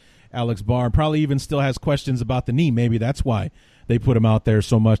 whereas Alex Barr probably even still has questions about the knee. Maybe that's why they put him out there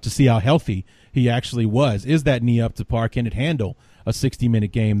so much, to see how healthy he actually was. Is that knee up to par? Can it handle a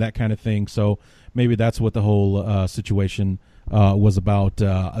 60-minute game? That kind of thing. So maybe that's what the whole situation was about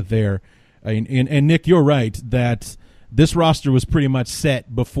there. And Nick, you're right that this roster was pretty much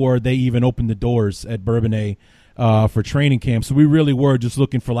set before they even opened the doors at Bourbonnais for training camp. So we really were just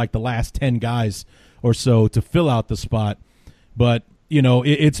looking for like the last 10 guys or so to fill out the spot. But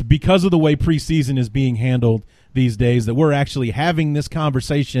it's because of the way preseason is being handled these days that we're actually having this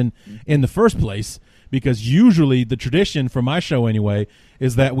conversation in the first place, because usually the tradition for my show anyway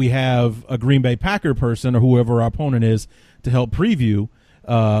is that we have a Green Bay Packer person or whoever our opponent is to help preview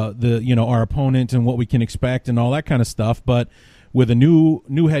our opponent and what we can expect and all that kind of stuff. But with a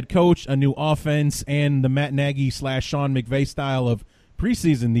new head coach, a new offense, and the Matt Nagy / Sean McVay style of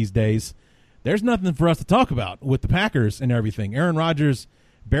preseason these days, there's nothing for us to talk about with the Packers and everything. Aaron Rodgers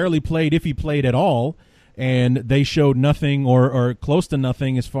barely played, if he played at all, and they showed nothing or close to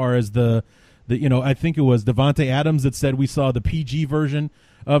nothing as far as I think it was Devontae Adams that said we saw the PG version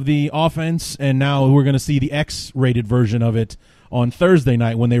of the offense, and now we're going to see the X-rated version of it on Thursday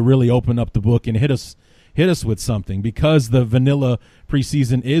night when they really open up the book and hit us with something, because the vanilla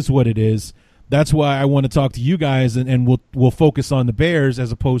preseason is what it is. That's why I want to talk to you guys, and we'll focus on the Bears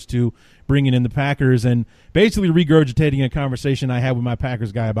as opposed to bringing in the Packers and basically regurgitating a conversation I had with my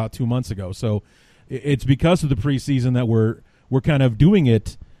Packers guy about 2 months ago. So it's because of the preseason that we're kind of doing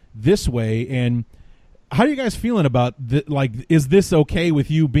it this way. And how are you guys feeling about is this okay with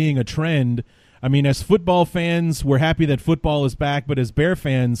you being a trend? I mean, as football fans, we're happy that football is back, but as Bear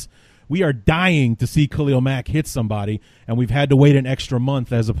fans, we are dying to see Khalil Mack hit somebody, and we've had to wait an extra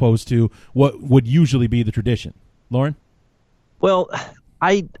month as opposed to what would usually be the tradition. Lauren? Well,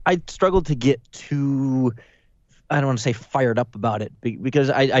 I struggled to get too, I don't want to say fired up about it, because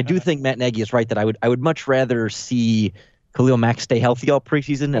I do think Matt Nagy is right that I would much rather see Khalil Mack stay healthy all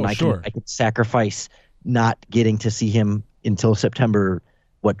preseason, and I can sacrifice not getting to see him until September,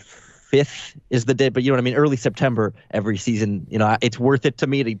 5th is the day, but you know what I mean? Early September every season, it's worth it to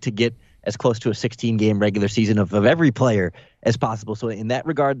me to get as close to a 16-game regular season of every player as possible. So in that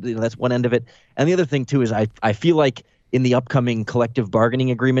regard, that's one end of it. And the other thing, too, is I feel like in the upcoming collective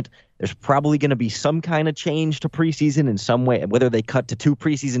bargaining agreement, there's probably going to be some kind of change to preseason in some way, whether they cut to 2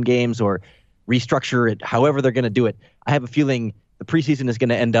 preseason games or restructure it, however they're going to do it. I have a feeling the preseason is going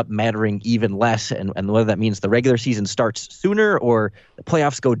to end up mattering even less, and whether that means the regular season starts sooner or the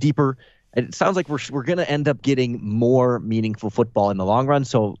playoffs go deeper. It sounds like we're going to end up getting more meaningful football in the long run,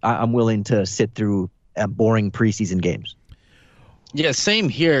 so I'm willing to sit through boring preseason games. Yeah, same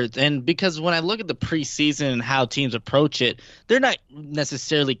here. And because when I look at the preseason and how teams approach it, they're not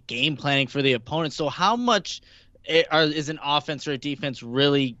necessarily game planning for the opponent. So how much is an offense or a defense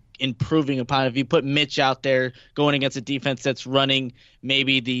really improving upon? If you put Mitch out there going against a defense that's running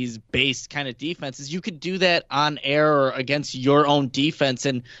maybe these base kind of defenses, you could do that on air or against your own defense.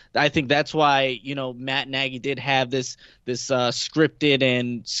 And I think that's why, Matt Nagy did have this scripted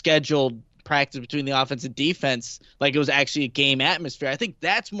and scheduled practice between the offense and defense, like it was actually a game atmosphere. I think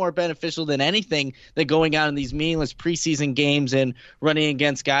that's more beneficial than anything than going out in these meaningless preseason games and running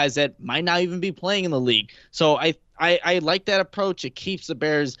against guys that might not even be playing in the league. So I like that approach. It keeps the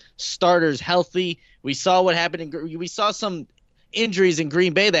Bears starters healthy. We saw what happened. We saw some injuries in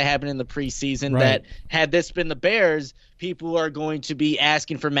Green Bay that happened in the preseason that had this been the Bears, people are going to be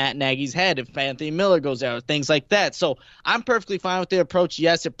asking for Matt Nagy's head if Anthony Miller goes out, things like that. So I'm perfectly fine with the approach.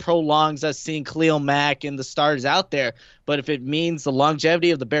 Yes, it prolongs us seeing Khalil Mack and the starters out there, but if it means the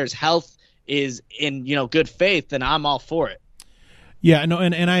longevity of the Bears' health is in, good faith, then I'm all for it. Yeah, no,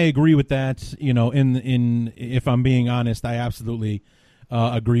 and I agree with that. In if I'm being honest, I absolutely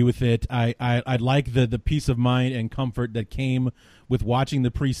agree with it. I like the peace of mind and comfort that came with watching the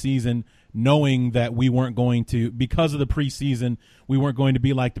preseason, knowing that we weren't going to, because of the preseason, we weren't going to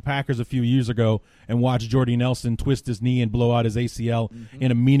be like the Packers a few years ago and watch Jordy Nelson twist his knee and blow out his ACL in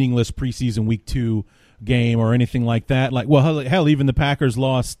a meaningless preseason week 2 game or anything like that. Like, well, hell, even the Packers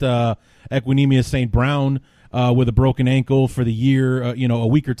lost Equanimeous St. Brown with a broken ankle for the year, a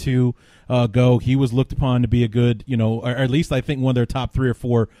week or two ago. He was looked upon to be a good, or at least I think one of their top 3 or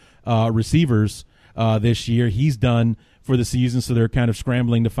 4 receivers this year. He's done for the season, so they're kind of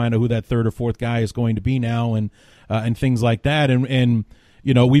scrambling to find out who that 3rd or 4th guy is going to be now, and things like that. And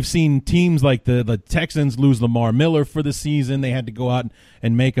we've seen teams like the Texans lose Lamar Miller for the season. They had to go out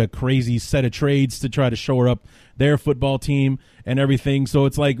and make a crazy set of trades to try to shore up their football team and everything. So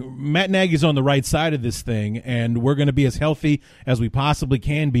it's like Matt Nagy's on the right side of this thing, and we're going to be as healthy as we possibly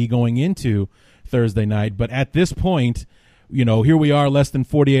can be going into Thursday night. But at this point, here we are less than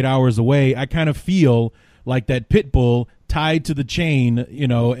 48 hours away. I kind of feel like that pit bull tied to the chain,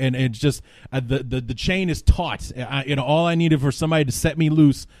 and it's just the chain is taut. All I needed for somebody to set me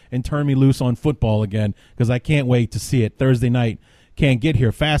loose and turn me loose on football again, because I can't wait to see it. Thursday night can't get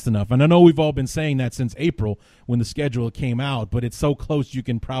here fast enough. And I know we've all been saying that since April when the schedule came out, but it's so close you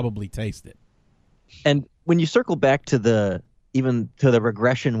can probably taste it. And when you circle back to the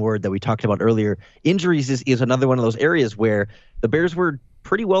regression word that we talked about earlier, injuries is another one of those areas where the Bears were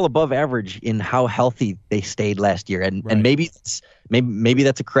pretty well above average in how healthy they stayed last year. And maybe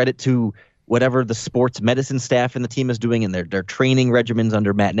that's a credit to whatever the sports medicine staff and the team is doing and their training regimens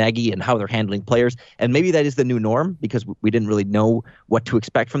under Matt Nagy and how they're handling players. And maybe that is the new norm, because we didn't really know what to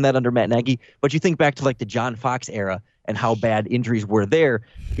expect from that under Matt Nagy. But you think back to like the John Fox era and how bad injuries were there.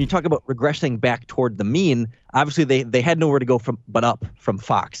 When you talk about regressing back toward the mean, obviously they had nowhere to go but up from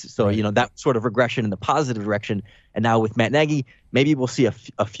Fox. So, that sort of regression in the positive direction. And now with Matt Nagy, maybe we'll see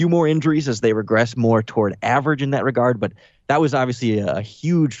a few more injuries as they regress more toward average in that regard. But that was obviously a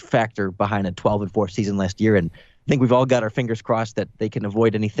huge factor behind a 12-4 season last year. And I think we've all got our fingers crossed that they can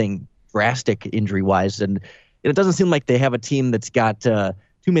avoid anything drastic injury-wise. And it doesn't seem like they have a team that's got too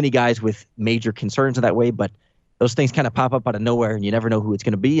many guys with major concerns in that way, but those things kind of pop up out of nowhere, and you never know who it's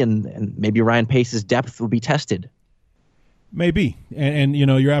going to be, and maybe Ryan Pace's depth will be tested. Maybe, and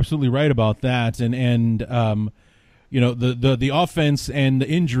you're absolutely right about that, and the offense and the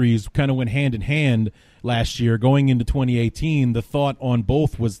injuries kind of went hand in hand last year. Going into 2018, the thought on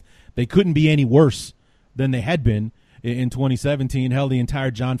both was they couldn't be any worse than they had been in 2017. Hell, the entire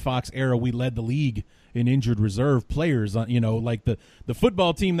John Fox era, we led the league in injured reserve players. Like the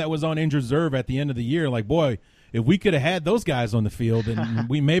football team that was on injured reserve at the end of the year, like, boy, if we could have had those guys on the field, and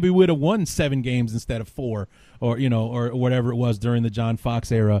we maybe would have won 7 games instead of 4, or whatever it was during the John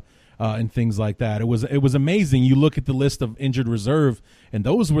Fox era, and things like that. It was amazing. You look at the list of injured reserve, and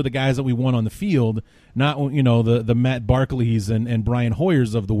those were the guys that we won on the field, not the Matt Barkleys and Brian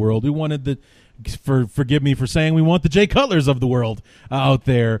Hoyers of the world. We wanted forgive me for saying, we want the Jay Cutlers of the world out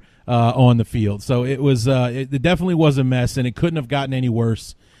there on the field. So it was it definitely was a mess, and it couldn't have gotten any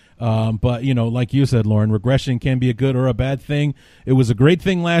worse. But, like you said, Lauren, regression can be a good or a bad thing. It was a great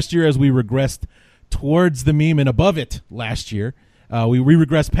thing last year as we regressed towards the mean and above it last year. We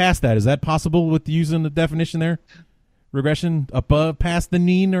regressed past that. Is that possible with using the definition there? Regression above, past the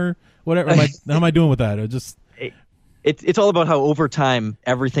mean, or whatever? How am I doing with that? It's all about how over time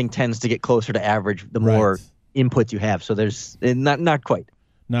everything tends to get closer to average the more input you have. So there's not quite.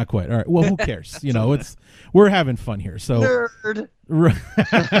 Not quite. All right. Well, who cares? We're having fun here. So nerd.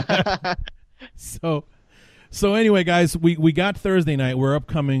 So anyway, guys, we got Thursday night. We're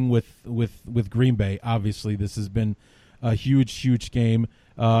upcoming with Green Bay. Obviously, this has been a huge game.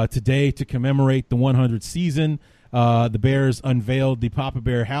 Today, to commemorate the 100th season, the Bears unveiled the Papa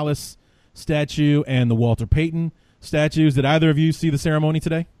Bear Halas statue and the Walter Payton statues. Did either of you see the ceremony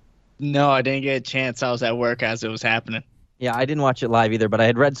today? No, I didn't get a chance. I was at work as it was happening. Yeah, I didn't watch it live either, but I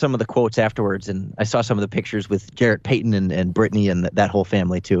had read some of the quotes afterwards, and I saw some of the pictures with Jarrett Payton and Brittany and that whole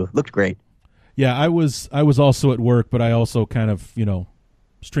family, too. It looked great. Yeah, I was also at work, but I also kind of,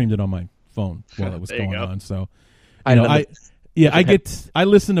 streamed it on my phone while it was going on. So, I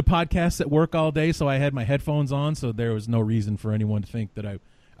listen to podcasts at work all day, so I had my headphones on, so there was no reason for anyone to think that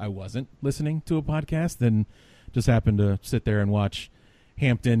I wasn't listening to a podcast, and just happened to sit there and watch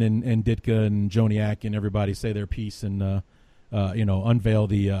Hampton and Ditka and Joniak and everybody say their piece and unveil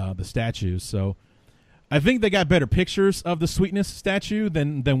the statues. So I think they got better pictures of the Sweetness statue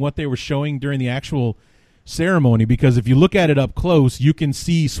than what they were showing during the actual ceremony, because if you look at it up close, you can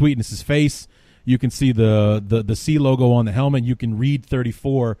see Sweetness's face, you can see the C logo on the helmet, you can read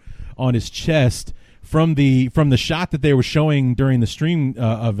 34 on his chest. From the shot that they were showing during the stream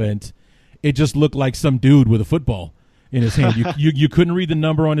event, it just looked like some dude with a football in his hand. You couldn't read the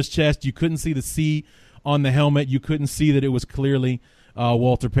number on his chest, you couldn't see the C on the helmet, you couldn't see that it was clearly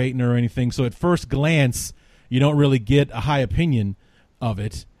Walter Payton or anything. So at first glance, you don't really get a high opinion of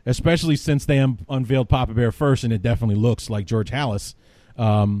it, especially since they unveiled Papa Bear first, and it definitely looks like George Halas.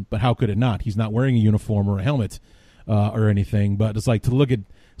 But how could it not? He's not wearing a uniform or a helmet or anything. But it's like, to look at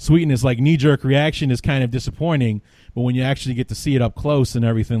Sweetness, like, knee-jerk reaction is kind of disappointing. But when you actually get to see it up close and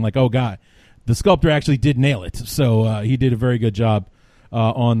everything, like, oh, God, the sculptor actually did nail it. So he did a very good job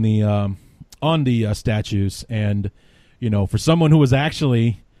on the statues. And, for someone who was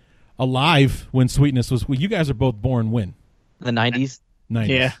actually alive when Sweetness was – you guys are both born when? The 90s? 90s.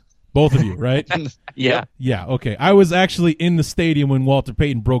 Yeah. Both of you, right? Yeah. Yeah, okay. I was actually in the stadium when Walter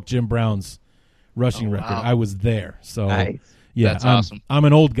Payton broke Jim Brown's rushing record. Wow. I was there. So, Nice. yeah, That's awesome. I'm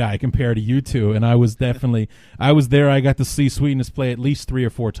an old guy compared to you two, and I was there. I got to see Sweetness play at least 3 or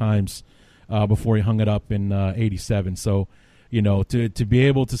 4 times before he hung it up in 87. So, to be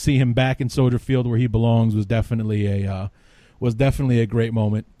able to see him back in Soldier Field where he belongs was definitely a great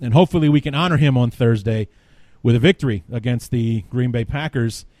moment. And hopefully we can honor him on Thursday with a victory against the Green Bay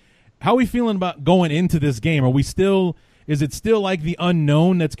Packers. How are we feeling about going into this game? Is it still like the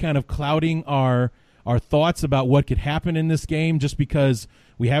unknown that's kind of clouding our thoughts about what could happen in this game, just because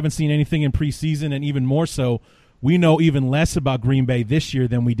we haven't seen anything in preseason, and even more so, we know even less about Green Bay this year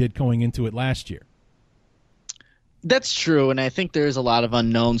than we did going into it last year? That's true, and I think there's a lot of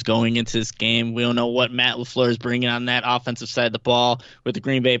unknowns going into this game. We don't know what Matt LaFleur is bringing on that offensive side of the ball with the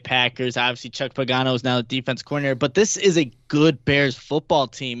Green Bay Packers. Obviously, Chuck Pagano is now the defense coordinator, but this is a good Bears football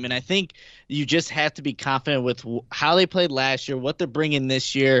team, and I think you just have to be confident with how they played last year, what they're bringing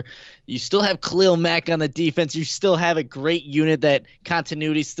this year. You still have Khalil Mack on the defense. You still have a great unit, that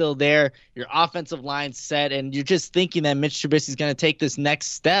continuity's still there. Your offensive line's set, and you're just thinking that Mitch Trubisky's going to take this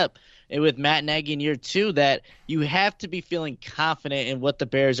next step. And with Matt Nagy in year 2, that you have to be feeling confident in what the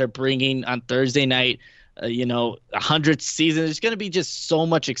Bears are bringing on Thursday night. 100th season. There's going to be just so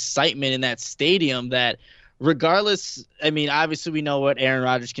much excitement in that stadium that regardless, obviously we know what Aaron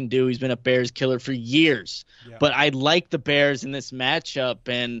Rodgers can do. He's been a Bears killer for years. Yeah. But I like the Bears in this matchup,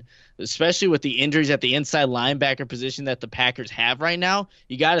 and especially with the injuries at the inside linebacker position that the Packers have right now,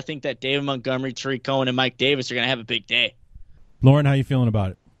 you got to think that David Montgomery, Tariq Cohen, and Mike Davis are going to have a big day. Lauren, how you feeling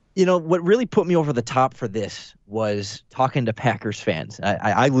about it? What really put me over the top for this was talking to Packers fans.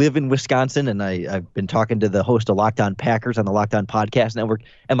 I live in Wisconsin, and I've been talking to the host of Locked On Packers on the Locked On Podcast Network.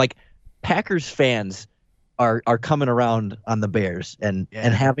 And, Packers fans are coming around on the Bears and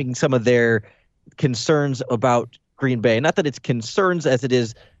having some of their concerns about Green Bay. Not that it's concerns as it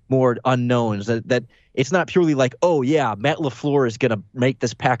is more unknowns, that it's not purely like, oh, yeah, Matt LaFleur is going to make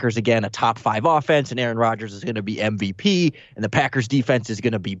this Packers again a top 5 offense, and Aaron Rodgers is going to be MVP, and the Packers defense is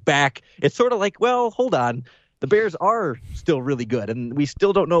going to be back. It's sort of like, well, hold on. The Bears are still really good, and we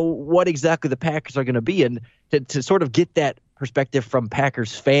still don't know what exactly the Packers are going to be. And to sort of get that perspective from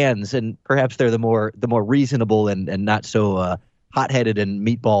Packers fans, and perhaps they're the more reasonable and not so hot-headed and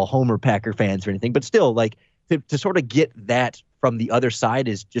meatball homer Packer fans or anything, but still, to sort of get that from the other side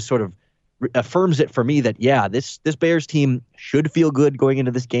is just sort of affirms it for me that, yeah, this Bears team should feel good going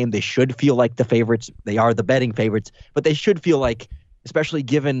into this game. They should feel like the favorites. They are the betting favorites, but they should feel like, especially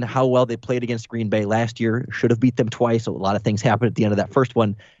given how well they played against Green Bay last year, should have beat them twice. A lot of things happened at the end of that first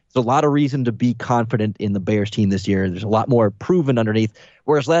one. There's a lot of reason to be confident in the Bears team this year. There's a lot more proven underneath,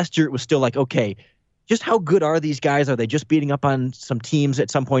 whereas last year it was still like, okay, just how good are these guys? Are they just beating up on some teams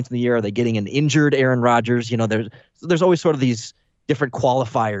at some points in the year? Are they getting an injured Aaron Rodgers? There's always sort of these different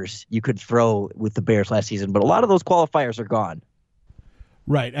qualifiers you could throw with the Bears last season, but a lot of those qualifiers are gone.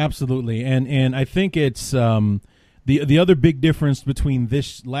 Right, absolutely, and I think it's the other big difference between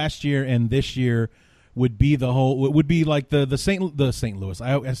this last year and this year would be like the St. Louis.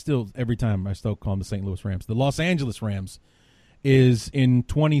 I still, every time I still call them the St. Louis Rams. The Los Angeles Rams is in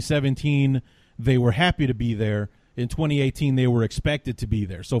 2017. They were happy to be there In 2018, they were expected to be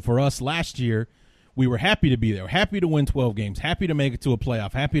there. So for us last year, we were happy to be there, happy to win 12 games, happy to make it to a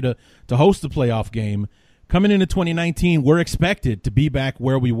playoff, happy to host a playoff game. Coming into 2019, we're expected to be back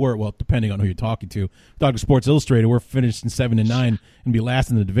where we were. Well, depending on who you're talking to. Talking to Sports Illustrated, we're finishing 7-9 and be last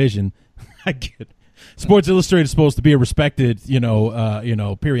in the division. I get it. Sports Illustrated is supposed to be a respected,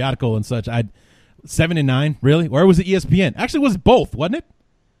 periodical and such. 7-9, really? Or was it ESPN? Actually, it was both, wasn't it?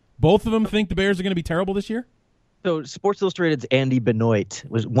 Both of them think the Bears are going to be terrible this year? So Sports Illustrated's Andy Benoit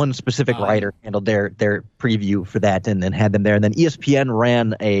was one specific writer, handled their preview for that and then had them there. And then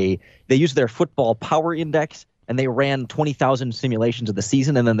ESPN they used their football power index, and they ran 20,000 simulations of the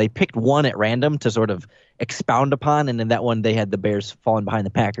season, and then they picked one at random to sort of expound upon, and in that one they had the Bears falling behind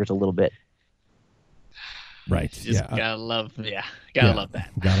the Packers a little bit. Right. Gotta love that. Gotta love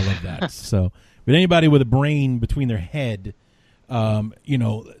that. So, but anybody with a brain between their head,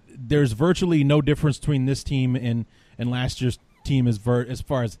 there's virtually no difference between this team and last year's team as far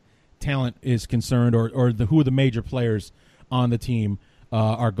as talent is concerned, or who the major players on the team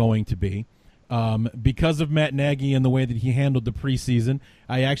are going to be. Because of Matt Nagy and the way that he handled the preseason,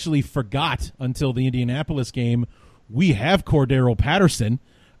 I actually forgot until the Indianapolis game we have Cordero Patterson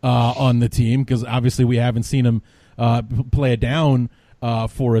on the team, because obviously we haven't seen him play it down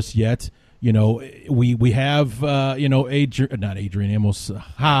for us yet. We have Adrian Amos,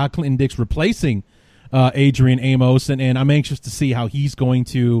 Clinton Dix replacing Adrian Amos, and I'm anxious to see how he's going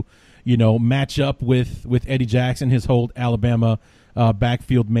to match up with Eddie Jackson, his whole Alabama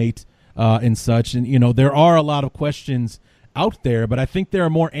backfield mate and such. And there are a lot of questions out there, but I think there are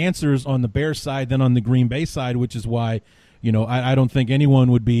more answers on the Bears side than on the Green Bay side, which is why I don't think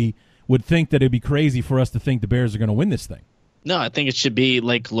anyone would think that it'd be crazy for us to think the Bears are going to win this thing. No, I think it should be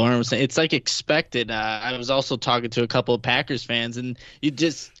like Lauren was saying. It's like expected. I was also talking to a couple of Packers fans, and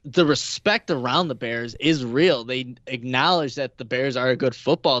the respect around the Bears is real. They acknowledge that the Bears are a good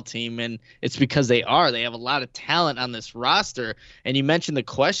football team, and it's because they are. They have a lot of talent on this roster. And you mentioned the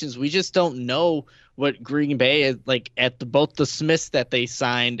questions. We just don't know what Green Bay is like at both the Smiths that they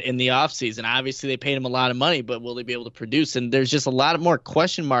signed in the offseason. Obviously, they paid him a lot of money, but will they be able to produce? And there's just a lot of more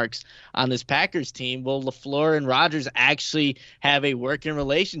question marks on this Packers team. Will LaFleur and Rodgers actually have a working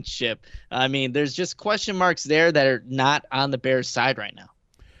relationship? I mean, there's just question marks there that are not on the Bears side right now.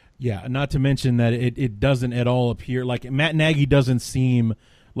 Yeah, not to mention that it doesn't at all appear like Matt Nagy doesn't seem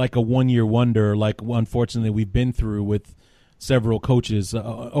like a one-year wonder like unfortunately we've been through with several coaches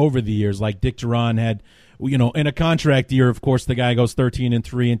over the years. Like Dick Duran had, in a contract year, of course, the guy goes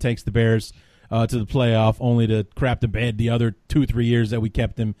 13-3 and takes the Bears to the playoff, only to crap the bed the other 2-3 years that we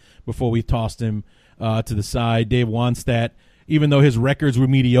kept him before we tossed him to the side. Dave Wannstedt, even though his records were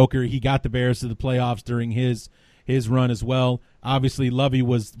mediocre, he got the Bears to the playoffs during his run as well. Obviously, Lovey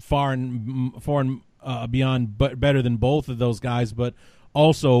was far and beyond better than both of those guys, but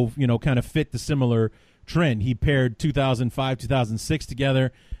also, kind of fit the similar trend. He paired 2005, 2006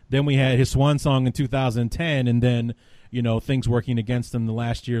 together. Then we had his swan song in 2010, and then, things working against him the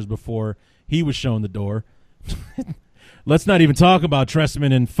last years before he was shown the door. Let's not even talk about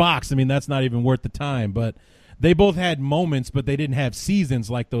Trestman and Fox. I mean, that's not even worth the time. But they both had moments, but they didn't have seasons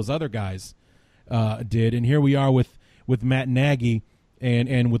like those other guys did. And here we are with Matt Nagy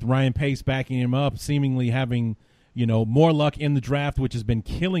and with Ryan Pace backing him up, seemingly having, more luck in the draft, which has been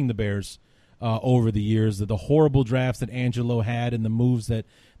killing the Bears over the years. The horrible drafts that Angelo had and the moves that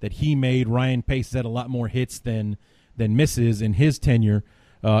he made. Ryan Pace had a lot more hits than misses in his tenure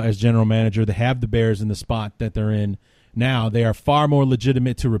as general manager. To have the Bears in the spot that they're in now, they are far more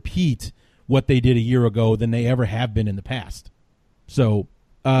legitimate to repeat what they did a year ago than they ever have been in the past. So,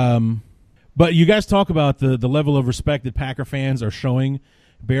 but you guys talk about the level of respect that Packer fans are showing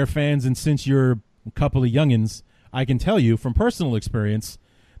Bear fans, and since you're a couple of youngins, I can tell you from personal experience,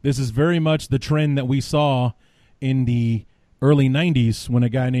 this is very much the trend that we saw in the early 90s when a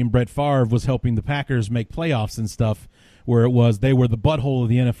guy named Brett Favre was helping the Packers make playoffs and stuff, where they were the butthole of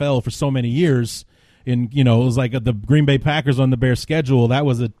the NFL for so many years. And, it was like the Green Bay Packers on the Bears schedule. That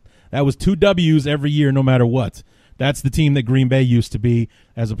was 2 W's every year, no matter what. That's the team that Green Bay used to be,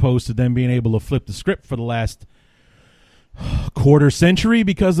 as opposed to them being able to flip the script for the last quarter century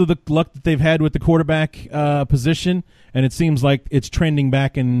because of the luck that they've had with the quarterback position. And it seems like it's trending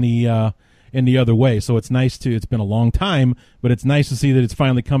back in the other way. So it's been a long time, but it's nice to see that it's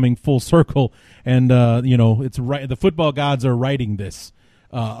finally coming full circle. And, it's right. The football gods are writing this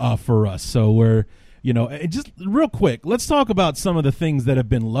for us. So we're, just real quick, let's talk about some of the things that have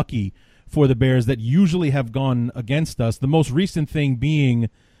been lucky for the Bears that usually have gone against us. The most recent thing being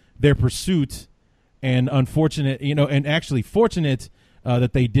their pursuit and unfortunate, and actually fortunate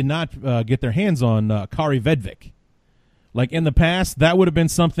that they did not get their hands on Kari Vedvik. Like in the past, that would have been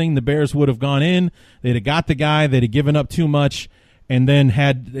something the Bears would have gone in. They'd have got the guy. They'd have given up too much, and then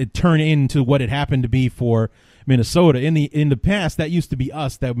had it turn into what it happened to be for Minnesota. In the past, that used to be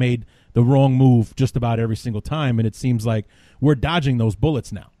us that made the wrong move just about every single time, and it seems like we're dodging those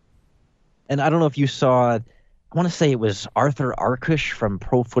bullets now. And I don't know if you saw, I want to say it was Arthur Arkush from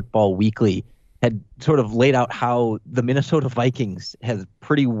Pro Football Weekly had sort of laid out how the Minnesota Vikings has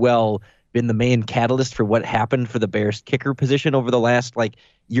pretty well been the main catalyst for what happened for the Bears kicker position over the last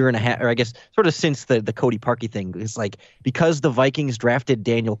year and a half, or I guess sort of since the Cody Parkey thing. It's because the Vikings drafted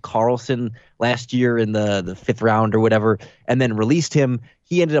Daniel Carlson last year in the 5th round or whatever, and then released him.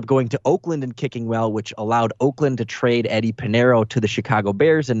 He ended up going to Oakland and kicking well, which allowed Oakland to trade Eddie Pinheiro to the Chicago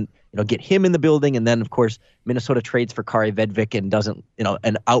Bears and get him in the building. And then, of course, Minnesota trades for Kari Vedvik and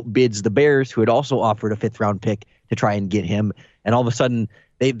and outbids the Bears, who had also offered a 5th round pick to try and get him. And all of a sudden,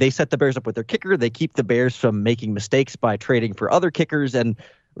 they set the Bears up with their kicker. They keep the Bears from making mistakes by trading for other kickers, and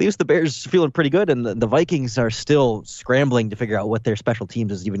leaves the Bears feeling pretty good. And the Vikings are still scrambling to figure out what their special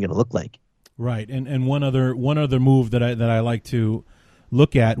teams is even going to look like. Right, and one other move that I like to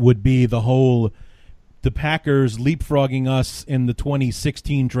look at would be the Packers leapfrogging us in the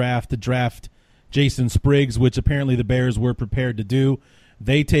 2016 draft to draft Jason Spriggs, which apparently the Bears were prepared to do.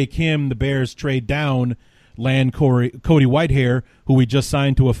 They take him, the Bears trade down, land Cody Whitehair, who we just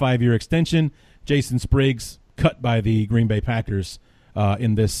signed to a 5-year extension. Jason Spriggs cut by the Green Bay Packers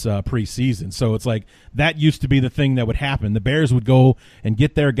in this preseason. So it's like that used to be the thing that would happen. The Bears would go and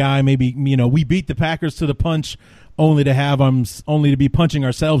get their guy. Maybe, we beat the Packers to the punch only to be punching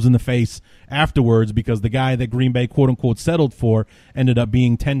ourselves in the face afterwards, because the guy that Green Bay quote unquote settled for ended up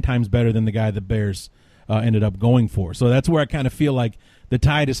being 10 times better than the guy the Bears ended up going for. So that's where I kind of feel like the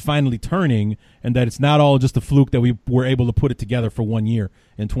tide is finally turning, and that it's not all just a fluke that we were able to put it together for 1 year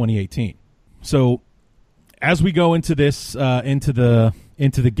in 2018. So as we go into this into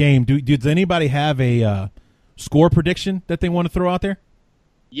the game, does anybody have a score prediction that they want to throw out there?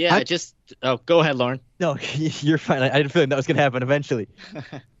 Yeah, go ahead, Lauren. No, you're fine. I didn't feel like that was going to happen eventually.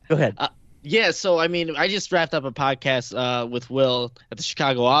 Go ahead. Yeah, so I just wrapped up a podcast with Will at the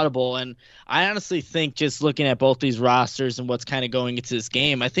Chicago Audible, and I honestly think, just looking at both these rosters and what's kind of going into this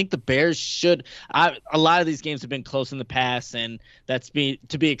game, I think the Bears should. A lot of these games have been close in the past, and that's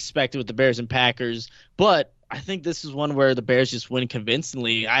to be expected with the Bears and Packers. But I think this is one where the Bears just win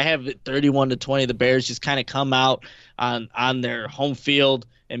convincingly. I have it 31-20. The Bears just kind of come out on their home field.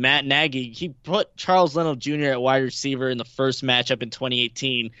 And Matt Nagy, he put Charles Leno Jr. at wide receiver in the first matchup in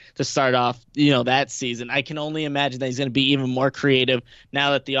 2018 to start off, that season. I can only imagine that he's going to be even more creative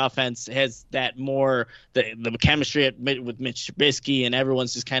now that the offense has that more the chemistry with Mitch Trubisky, and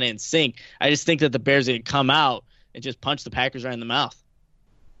everyone's just kind of in sync. I just think that the Bears are going to come out and just punch the Packers right in the mouth.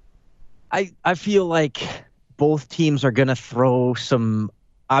 I feel like both teams are going to throw some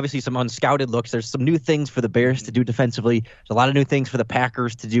unscouted looks. There's some new things for the Bears to do defensively. There's a lot of new things for the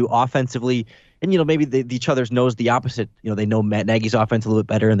Packers to do offensively. And, maybe each other's knows the opposite. They know Matt Nagy's offense a little bit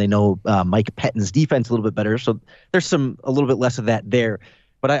better, and they know Mike Pettine's defense a little bit better. So there's a little bit less of that there.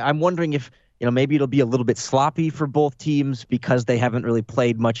 But I'm wondering if, maybe it'll be a little bit sloppy for both teams because they haven't really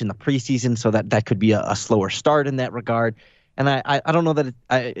played much in the preseason. So that could be a slower start in that regard. And I don't know that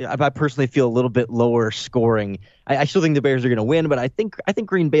I personally feel a little bit lower scoring. I still think the Bears are going to win, but I think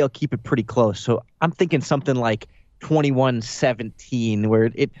Green Bay will keep it pretty close. So I'm thinking something like 21-17,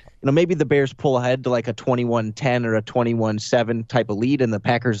 where maybe the Bears pull ahead to like a 21-10 or a 21-7 type of lead, and the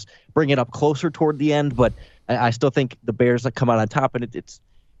Packers bring it up closer toward the end. But I still think the Bears come out on top, and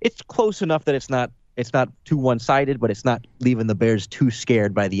it's close enough that it's not too one-sided, but it's not leaving the Bears too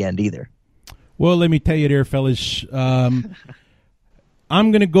scared by the end either. Well, let me tell you there, fellas. I'm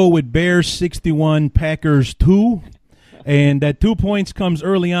going to go with Bears 61, Packers 2. And that 2 points comes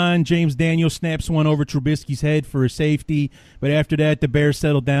early on. James Daniels snaps one over Trubisky's head for a safety. But after that, the Bears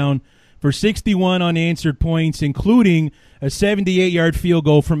settled down for 61 unanswered points, including a 78-yard field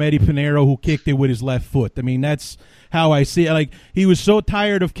goal from Eddie Pinheiro, who kicked it with his left foot. I mean, that's how I see it. Like, he was so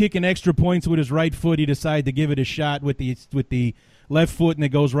tired of kicking extra points with his right foot, he decided to give it a shot with the left foot, and it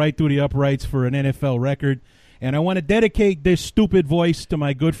goes right through the uprights for an NFL record. And I want to dedicate this stupid voice to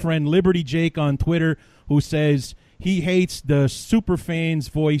my good friend Liberty Jake on Twitter, who says he hates the super fans'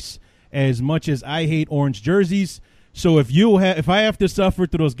 voice as much as I hate orange jerseys. So if I have to suffer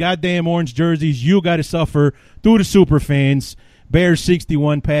through those goddamn orange jerseys, you got to suffer through the super fans. Bears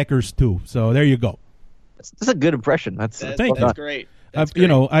 61, Packers 2. So there you go. That's a good impression. That's great.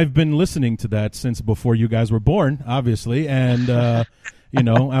 I've been listening to that since before you guys were born, obviously, and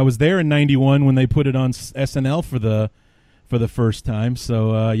I was there in '91 when they put it on SNL for the first time.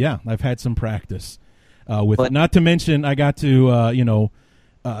 So I've had some practice. with it. Not to mention, I got to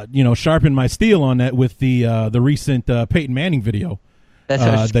sharpen my steel on that with the recent Peyton Manning video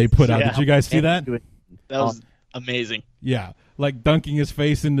they put out. Did you guys see that? That was amazing. Yeah, like dunking his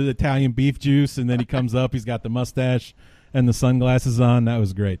face into the Italian beef juice, and then he comes up. He's got the mustache and the sunglasses on. That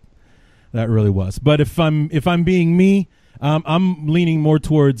was great. That really was. But if I'm being me, I'm leaning more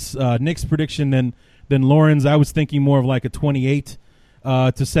towards Nick's prediction than Lauren's. I was thinking more of like a 28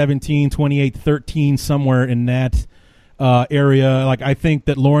 to 17, 28-13, somewhere in that area. Like, I think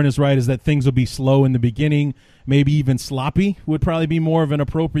that Lauren is right, is that things will be slow in the beginning, maybe even sloppy would probably be more of an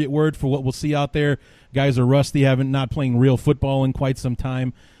appropriate word for what we'll see out there. Guys are rusty, not playing real football in quite some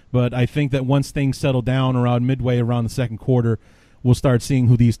time. But I think that once things settle down around midway around the second quarter, we'll start seeing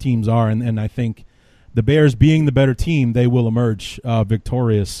who these teams are. And I think the Bears, being the better team, they will emerge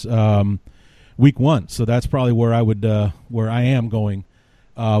victorious week one. So that's probably where I am going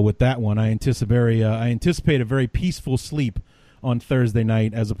with that one. I anticipate a very peaceful sleep on Thursday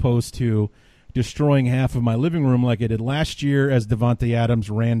night, as opposed to destroying half of my living room like I did last year as Devontae Adams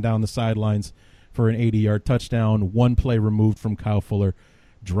ran down the sidelines for an 80-yard touchdown, one play removed from Kyle Fuller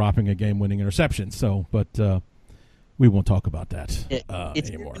dropping a game-winning interception. So, but we won't talk about that it's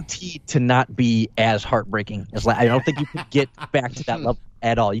anymore. guaranteed to not be as heartbreaking as I don't think you can get back to that level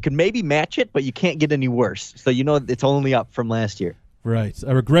at all. You can maybe match it, but you can't get any worse. So it's only up from last year. Right,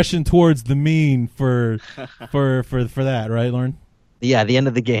 a regression towards the mean for that, right, Lauren? Yeah, the end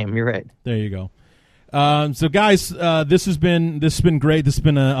of the game. You're right. There you go. So, guys, this has been great. This has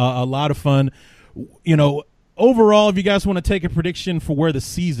been a lot of fun. Overall, if you guys want to take a prediction for where the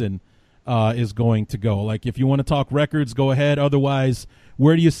season is going to go, like if you want to talk records, go ahead. Otherwise,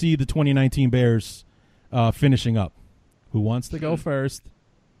 where do you see the 2019 Bears finishing up? Who wants to go first?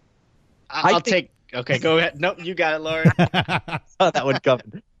 I'll take. Okay, go ahead. Nope, you got it, Lauren. Saw that one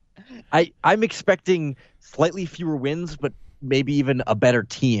coming. I'm expecting slightly fewer wins, but maybe even a better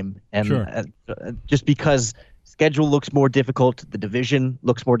team, and sure. Just because schedule looks more difficult, the division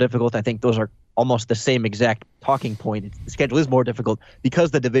looks more difficult. I think those are almost the same exact talking point. The schedule is more difficult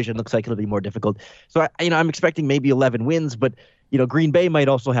because the division looks like it'll be more difficult. So I'm expecting maybe 11 wins, but Green Bay might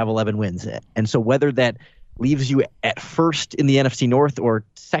also have 11 wins, and so whether that leaves you at first in the NFC North or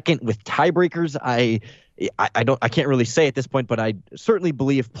second with tiebreakers, I can't really say at this point, but I certainly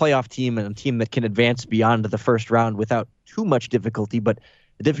believe playoff team and a team that can advance beyond the first round without too much difficulty. But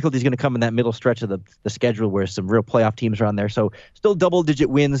the difficulty is going to come in that middle stretch of the schedule where some real playoff teams are on there. So still double-digit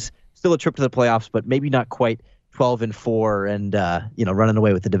wins, still a trip to the playoffs, but maybe not quite 12-4 and running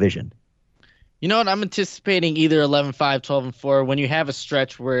away with the division. You know what? I'm anticipating either 11-5, 12-4. When you have a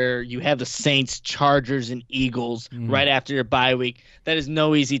stretch where you have the Saints, Chargers, and Eagles right after your bye week, that is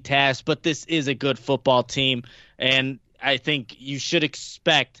no easy task. But this is a good football team, and I think you should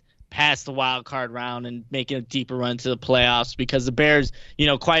expect past the wild card round and making a deeper run to the playoffs, because the Bears,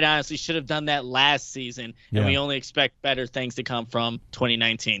 quite honestly, should have done that last season, and we only expect better things to come from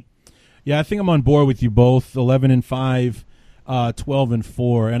 2019. Yeah, I think I'm on board with you both. 11-5.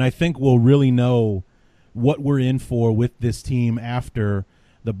 12-4, and I think we'll really know what we're in for with this team after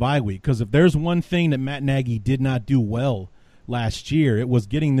the bye week. Because if there's one thing that Matt Nagy did not do well last year, it was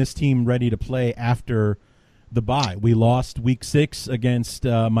getting this team ready to play after the bye. We lost Week 6 against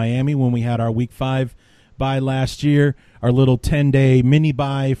Miami when we had our Week 5 bye last year. Our little 10-day mini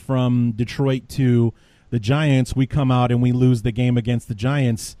bye from Detroit to the Giants, we come out and we lose the game against the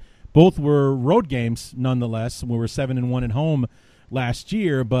Giants. Both were road games, nonetheless. We were 7-1 at home last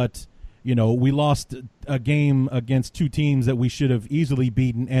year, but we lost a game against two teams that we should have easily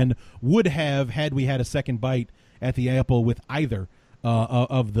beaten and would have had we had a second bite at the apple with either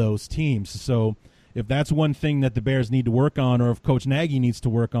of those teams. So, if that's one thing that the Bears need to work on, or if Coach Nagy needs to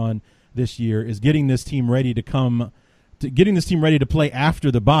work on this year, is getting this team ready to play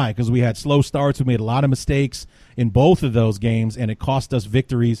after the bye, because we had slow starts. We made a lot of mistakes in both of those games, and it cost us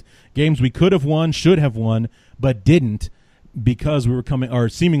victories. Games we could have won, should have won, but didn't, because we were coming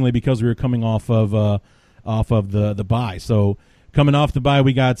off of the bye. So coming off the bye,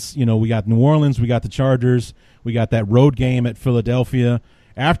 we got New Orleans, we got the Chargers, we got that road game at Philadelphia.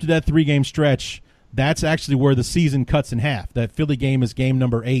 After that 3-game stretch, that's actually where the season cuts in half. That Philly game is game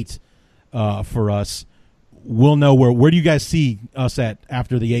number 8 for us. We'll know where do you guys see us at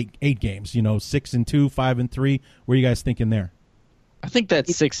after the eight games? 6-2, 5-3. Where are you guys thinking there? I think that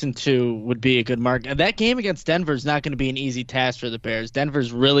 6-2 would be a good mark. That game against Denver is not going to be an easy task for the Bears.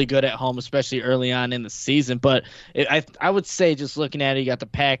 Denver's really good at home, especially early on in the season. But I would say, just looking at it, you got the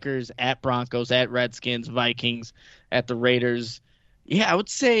Packers, at Broncos, at Redskins, Vikings, at the Raiders. Yeah,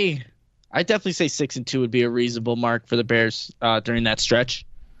 I'd definitely say 6-2 would be a reasonable mark for the Bears during that stretch.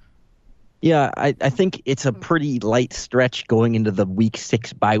 Yeah, I think it's a pretty light stretch going into the week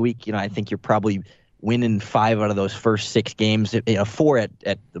 6 bye week. I think you're probably winning 5 out of those first 6 games, 4 at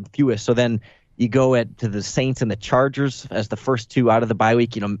the fewest. So then you go to the Saints and the Chargers as the first 2 out of the bye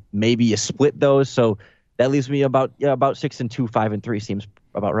week. Maybe you split those. So that leaves me about 6-2, 5-3 seems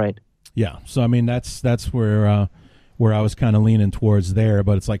about right. Yeah. So I mean that's where I was kind of leaning towards there.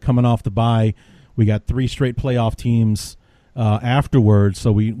 But it's like coming off the bye, we got 3 straight playoff teams afterwards.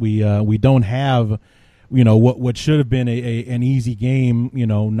 So we don't have what should have been an easy game.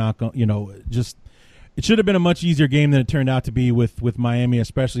 It should have been a much easier game than it turned out to be with Miami,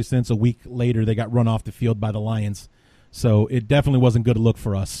 especially since a week later they got run off the field by the Lions. So it definitely wasn't good to look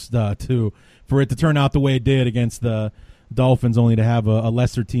for us for it to turn out the way it did against the Dolphins, only to have a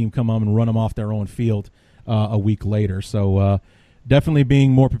lesser team come on and run them off their own field a week later. So definitely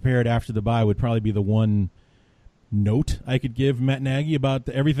being more prepared after the bye would probably be the one note I could give Matt Nagy. About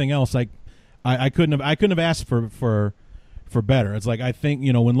everything else. Like I couldn't have asked for better. It's like I think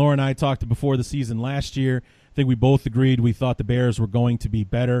when Laura and I talked before the season last year, I think we both agreed we thought the Bears were going to be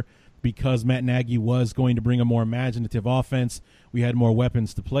better because Matt Nagy was going to bring a more imaginative offense. We had more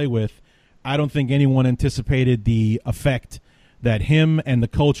weapons to play with. I don't think anyone anticipated the effect that him and the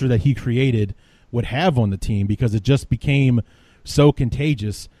culture that he created would have on the team, because it just became so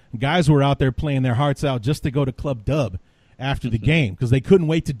contagious. Guys were out there playing their hearts out just to go to Club Dub after the game because they couldn't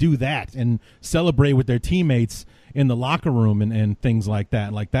wait to do that and celebrate with their teammates in the locker room and things like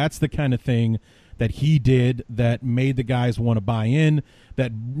that. Like that's the kind of thing that he did that made the guys want to buy in,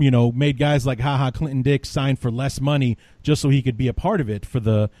 that made guys like Clinton Dix sign for less money just so he could be a part of it for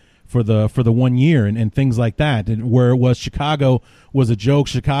the 1 year and things like that. And where it was Chicago was a joke.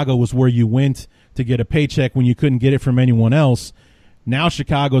 Chicago was where you went to get a paycheck when you couldn't get it from anyone else. Now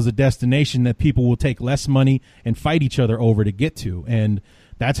Chicago is a destination that people will take less money and fight each other over to get to, and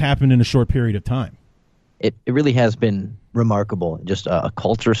that's happened in a short period of time. It really has been remarkable, just a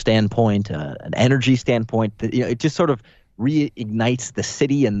culture standpoint, an energy standpoint. It just sort of reignites the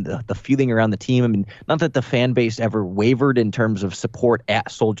city and the feeling around the team. I mean, not that the fan base ever wavered in terms of support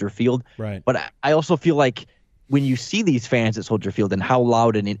at Soldier Field, right? But I also feel like when you see these fans at Soldier Field and how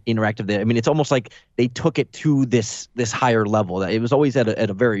loud and interactive they, I mean, it's almost like they took it to this higher level. It was always at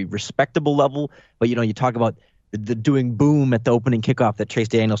a very respectable level, but you talk about the doing boom at the opening kickoff that Chase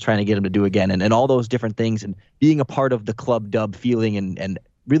Daniel's trying to get him to do again, and all those different things, and being a part of the Club Dub feeling and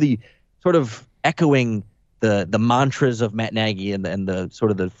really sort of echoing the mantras of Matt Nagy and the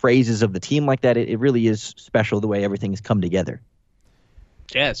sort of the phrases of the team like that. It really is special the way everything has come together.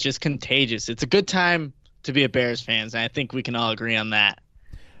 Yeah, it's just contagious. It's a good time to be a Bears fans, and I think we can all agree on that.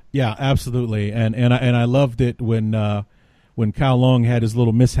 Yeah, absolutely. And I loved it when Kyle Long had his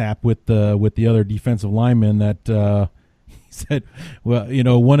little mishap with the other defensive lineman that he said,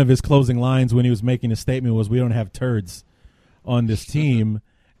 well, one of his closing lines when he was making a statement was, "We don't have turds on this team."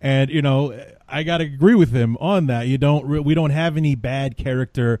 And I got to agree with him on that. We don't have any bad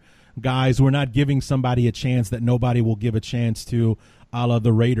character guys. We're not giving somebody a chance that nobody will give a chance to, a la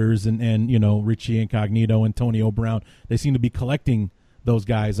the Raiders and Richie Incognito, Antonio Brown. They seem to be collecting those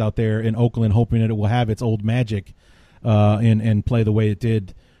guys out there in Oakland, hoping that it will have its old magic and play the way it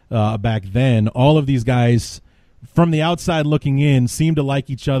did back then. All of these guys, from the outside looking in, seem to like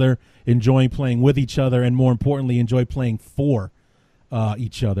each other, enjoying playing with each other, and more importantly, enjoy playing for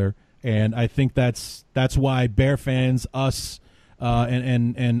each other. And I think that's why Bear fans, us,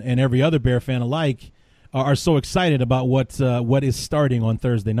 and every other Bear fan alike, are so excited about what is starting on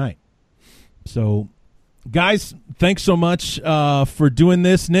Thursday night. So, guys, thanks so much for doing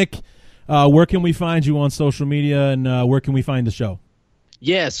this. Nick, where can we find you on social media, and where can we find the show?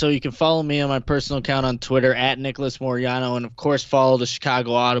 Yeah, so you can follow me on my personal account on Twitter at Nicholas Moriano, and of course follow the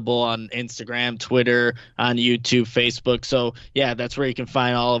Chicago Audible on Instagram, Twitter, on YouTube, Facebook. So yeah, that's where you can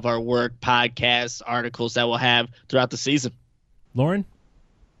find all of our work, podcasts, articles that we'll have throughout the season. Lauren?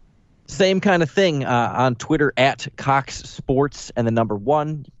 Same kind of thing on Twitter at Cox Sports and the number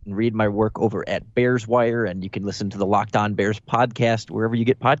 1. You can read my work over at Bears Wire, and you can listen to the Locked On Bears podcast wherever you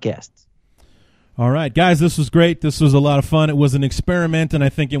get podcasts. All right, guys, this was great. This was a lot of fun. It was an experiment, and I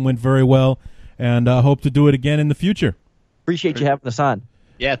think it went very well, and I hope to do it again in the future. Appreciate you having us on.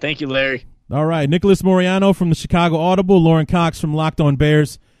 Yeah, thank you, Larry. All right, Nicholas Moriano from the Chicago Audible, Lauren Cox from Locked On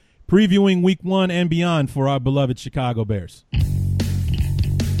Bears, previewing Week 1 and beyond for our beloved Chicago Bears.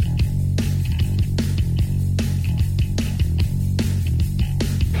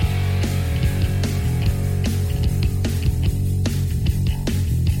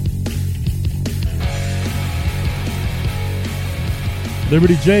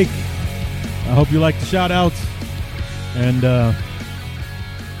 Liberty Jake, I hope you like the shout-outs. And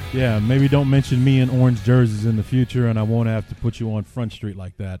Yeah, maybe don't mention me in orange jerseys in the future, and I won't have to put you on Front Street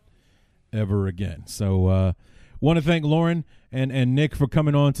like that ever again. So want to thank Lauren and Nick for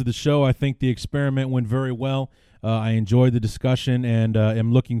coming on to the show. I think the experiment went very well. I enjoyed the discussion, and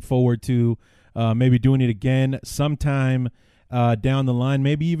am looking forward to maybe doing it again sometime down the line,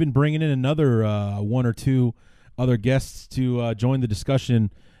 maybe even bringing in another one or two other guests to join the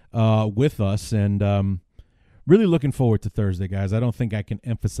discussion with us. And really looking forward to Thursday, guys. I don't think I can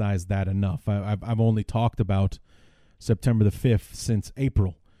emphasize that enough. I've only talked about September the 5th since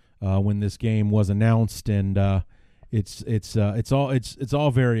April when this game was announced, and it's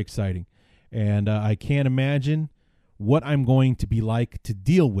all very exciting. And I can't imagine what I'm going to be like to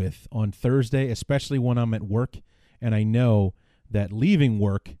deal with on Thursday, especially when I'm at work, and I know that leaving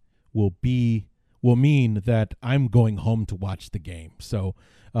work will mean that I'm going home to watch the game. So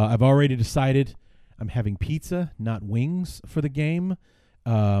I've already decided I'm having pizza, not wings, for the game.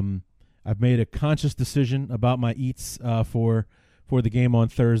 I've made a conscious decision about my eats for the game on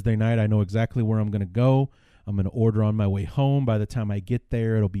Thursday night. I know exactly where I'm going to go. I'm going to order on my way home. By the time I get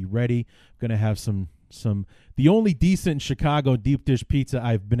there, it'll be ready. I'm going to have some the only decent Chicago deep dish pizza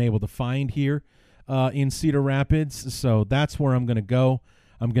I've been able to find here in Cedar Rapids. So that's where I'm going to go.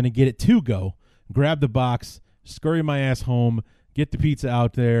 I'm going to get it to go, grab the box, scurry my ass home, get the pizza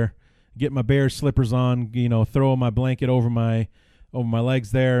out there, get my Bears slippers on, throw my blanket over my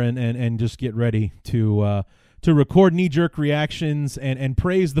legs there, and just get ready to record knee-jerk reactions and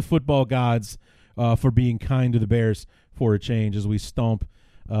praise the football gods for being kind to the Bears for a change as we stomp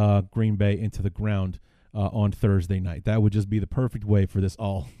Green Bay into the ground on Thursday night. That would just be the perfect way for this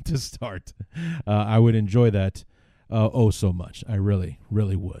all to start. I would enjoy that so much. I really,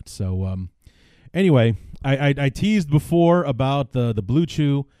 really would. So anyway, I teased before about the Blue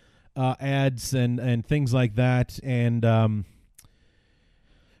Chew ads and things like that. And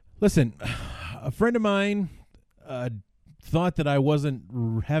listen, a friend of mine thought that I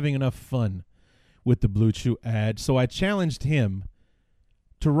wasn't having enough fun with the Blue Chew ad, so I challenged him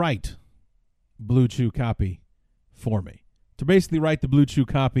to write Blue Chew copy for me, to basically write the Blue Chew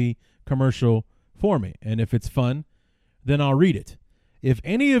copy commercial for me. And if it's fun, then I'll read it. If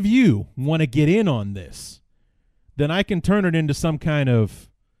any of you want to get in on this, then I can turn it into some kind of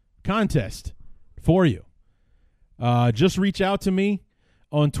contest for you. Just reach out to me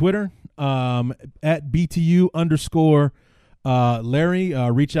on Twitter at BTU_Larry.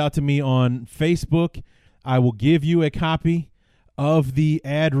 Reach out to me on Facebook. I will give you a copy of the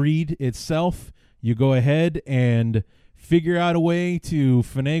ad read itself. You go ahead and figure out a way to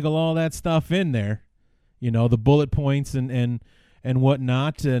finagle all that stuff in there, the bullet points and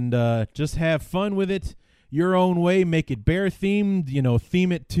whatnot, and just have fun with it your own way. Make it Bear themed,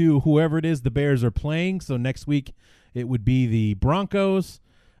 theme it to whoever it is the Bears are playing. So next week it would be the Broncos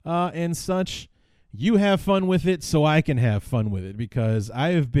and such. You have fun with it so I can have fun with it, because I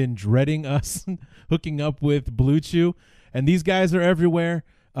have been dreading us hooking up with Blue Chew, and these guys are everywhere.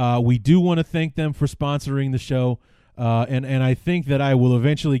 We do want to thank them for sponsoring the show, and I think that I will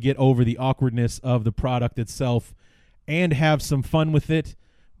eventually get over the awkwardness of the product itself and have some fun with it,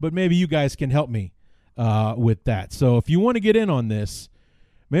 but maybe you guys can help me with that. So if you want to get in on this,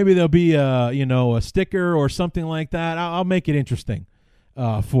 maybe there'll be a sticker or something like that. I'll make it interesting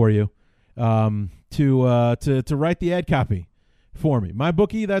for you to write the ad copy for me. My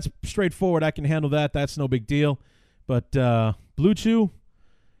bookie, that's straightforward. I can handle that. That's no big deal. But Blue Chew,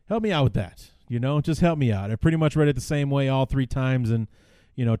 help me out with that. Just help me out. I pretty much read it the same way all three times, and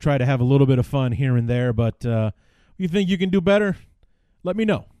try to have a little bit of fun here and there. But if you think you can do better, let me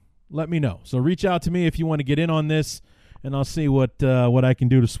know. So reach out to me if you want to get in on this, and I'll see what I can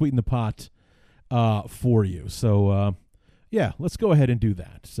do to sweeten the pot for you. So yeah, let's go ahead and do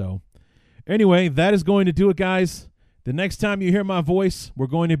that. So anyway, that is going to do it, guys. The next time you hear my voice, we're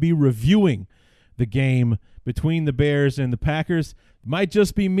going to be reviewing the game between the Bears and the Packers. It might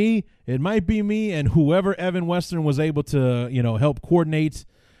just be me. It might be me and whoever Evan Western was able to, help coordinate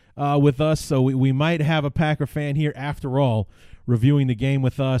with us. So we might have a Packer fan here after all reviewing the game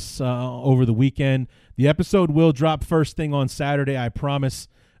with us over the weekend. The episode will drop first thing on Saturday, I promise,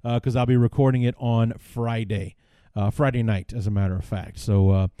 because I'll be recording it on Friday night, as a matter of fact.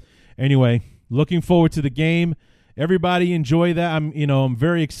 So anyway, looking forward to the game. Everybody enjoy that. I'm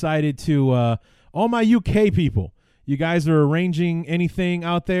very excited to all my UK people. You guys are arranging anything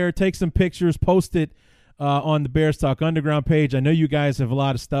out there, take some pictures, post it on the Bears Talk Underground page. I know you guys have a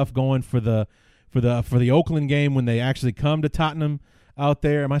lot of stuff going for the Oakland game when they actually come to Tottenham out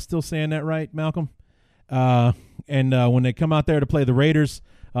there. Am I still saying that right, Malcolm? And when they come out there to play the Raiders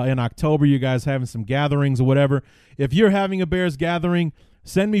in October, you guys having some gatherings or whatever. If you're having a Bears gathering,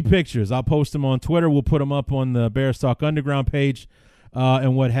 send me pictures. I'll post them on Twitter. We'll put them up on the Bears Talk Underground page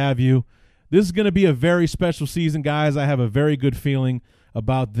and what have you. This is going to be a very special season, guys. I have a very good feeling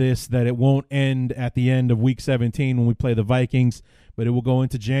about this, that it won't end at the end of Week 17 when we play the Vikings, but it will go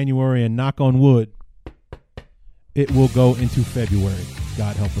into January, and knock on wood, it will go into February.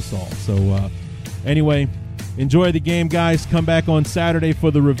 God help us all. So anyway, enjoy the game, guys. Come back on Saturday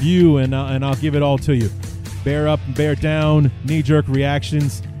for the review, and I'll give it all to you. Bear up and bear down, knee-jerk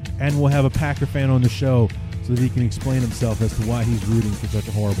reactions, and we'll have a Packer fan on the show so that he can explain himself as to why he's rooting for such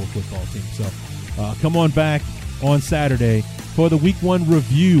a horrible football team. So come on back on Saturday for the Week 1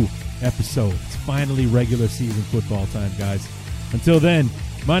 review episode. It's finally regular season football time, guys. Until then,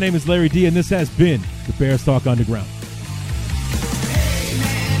 my name is Larry D, and this has been the Bears Talk Underground.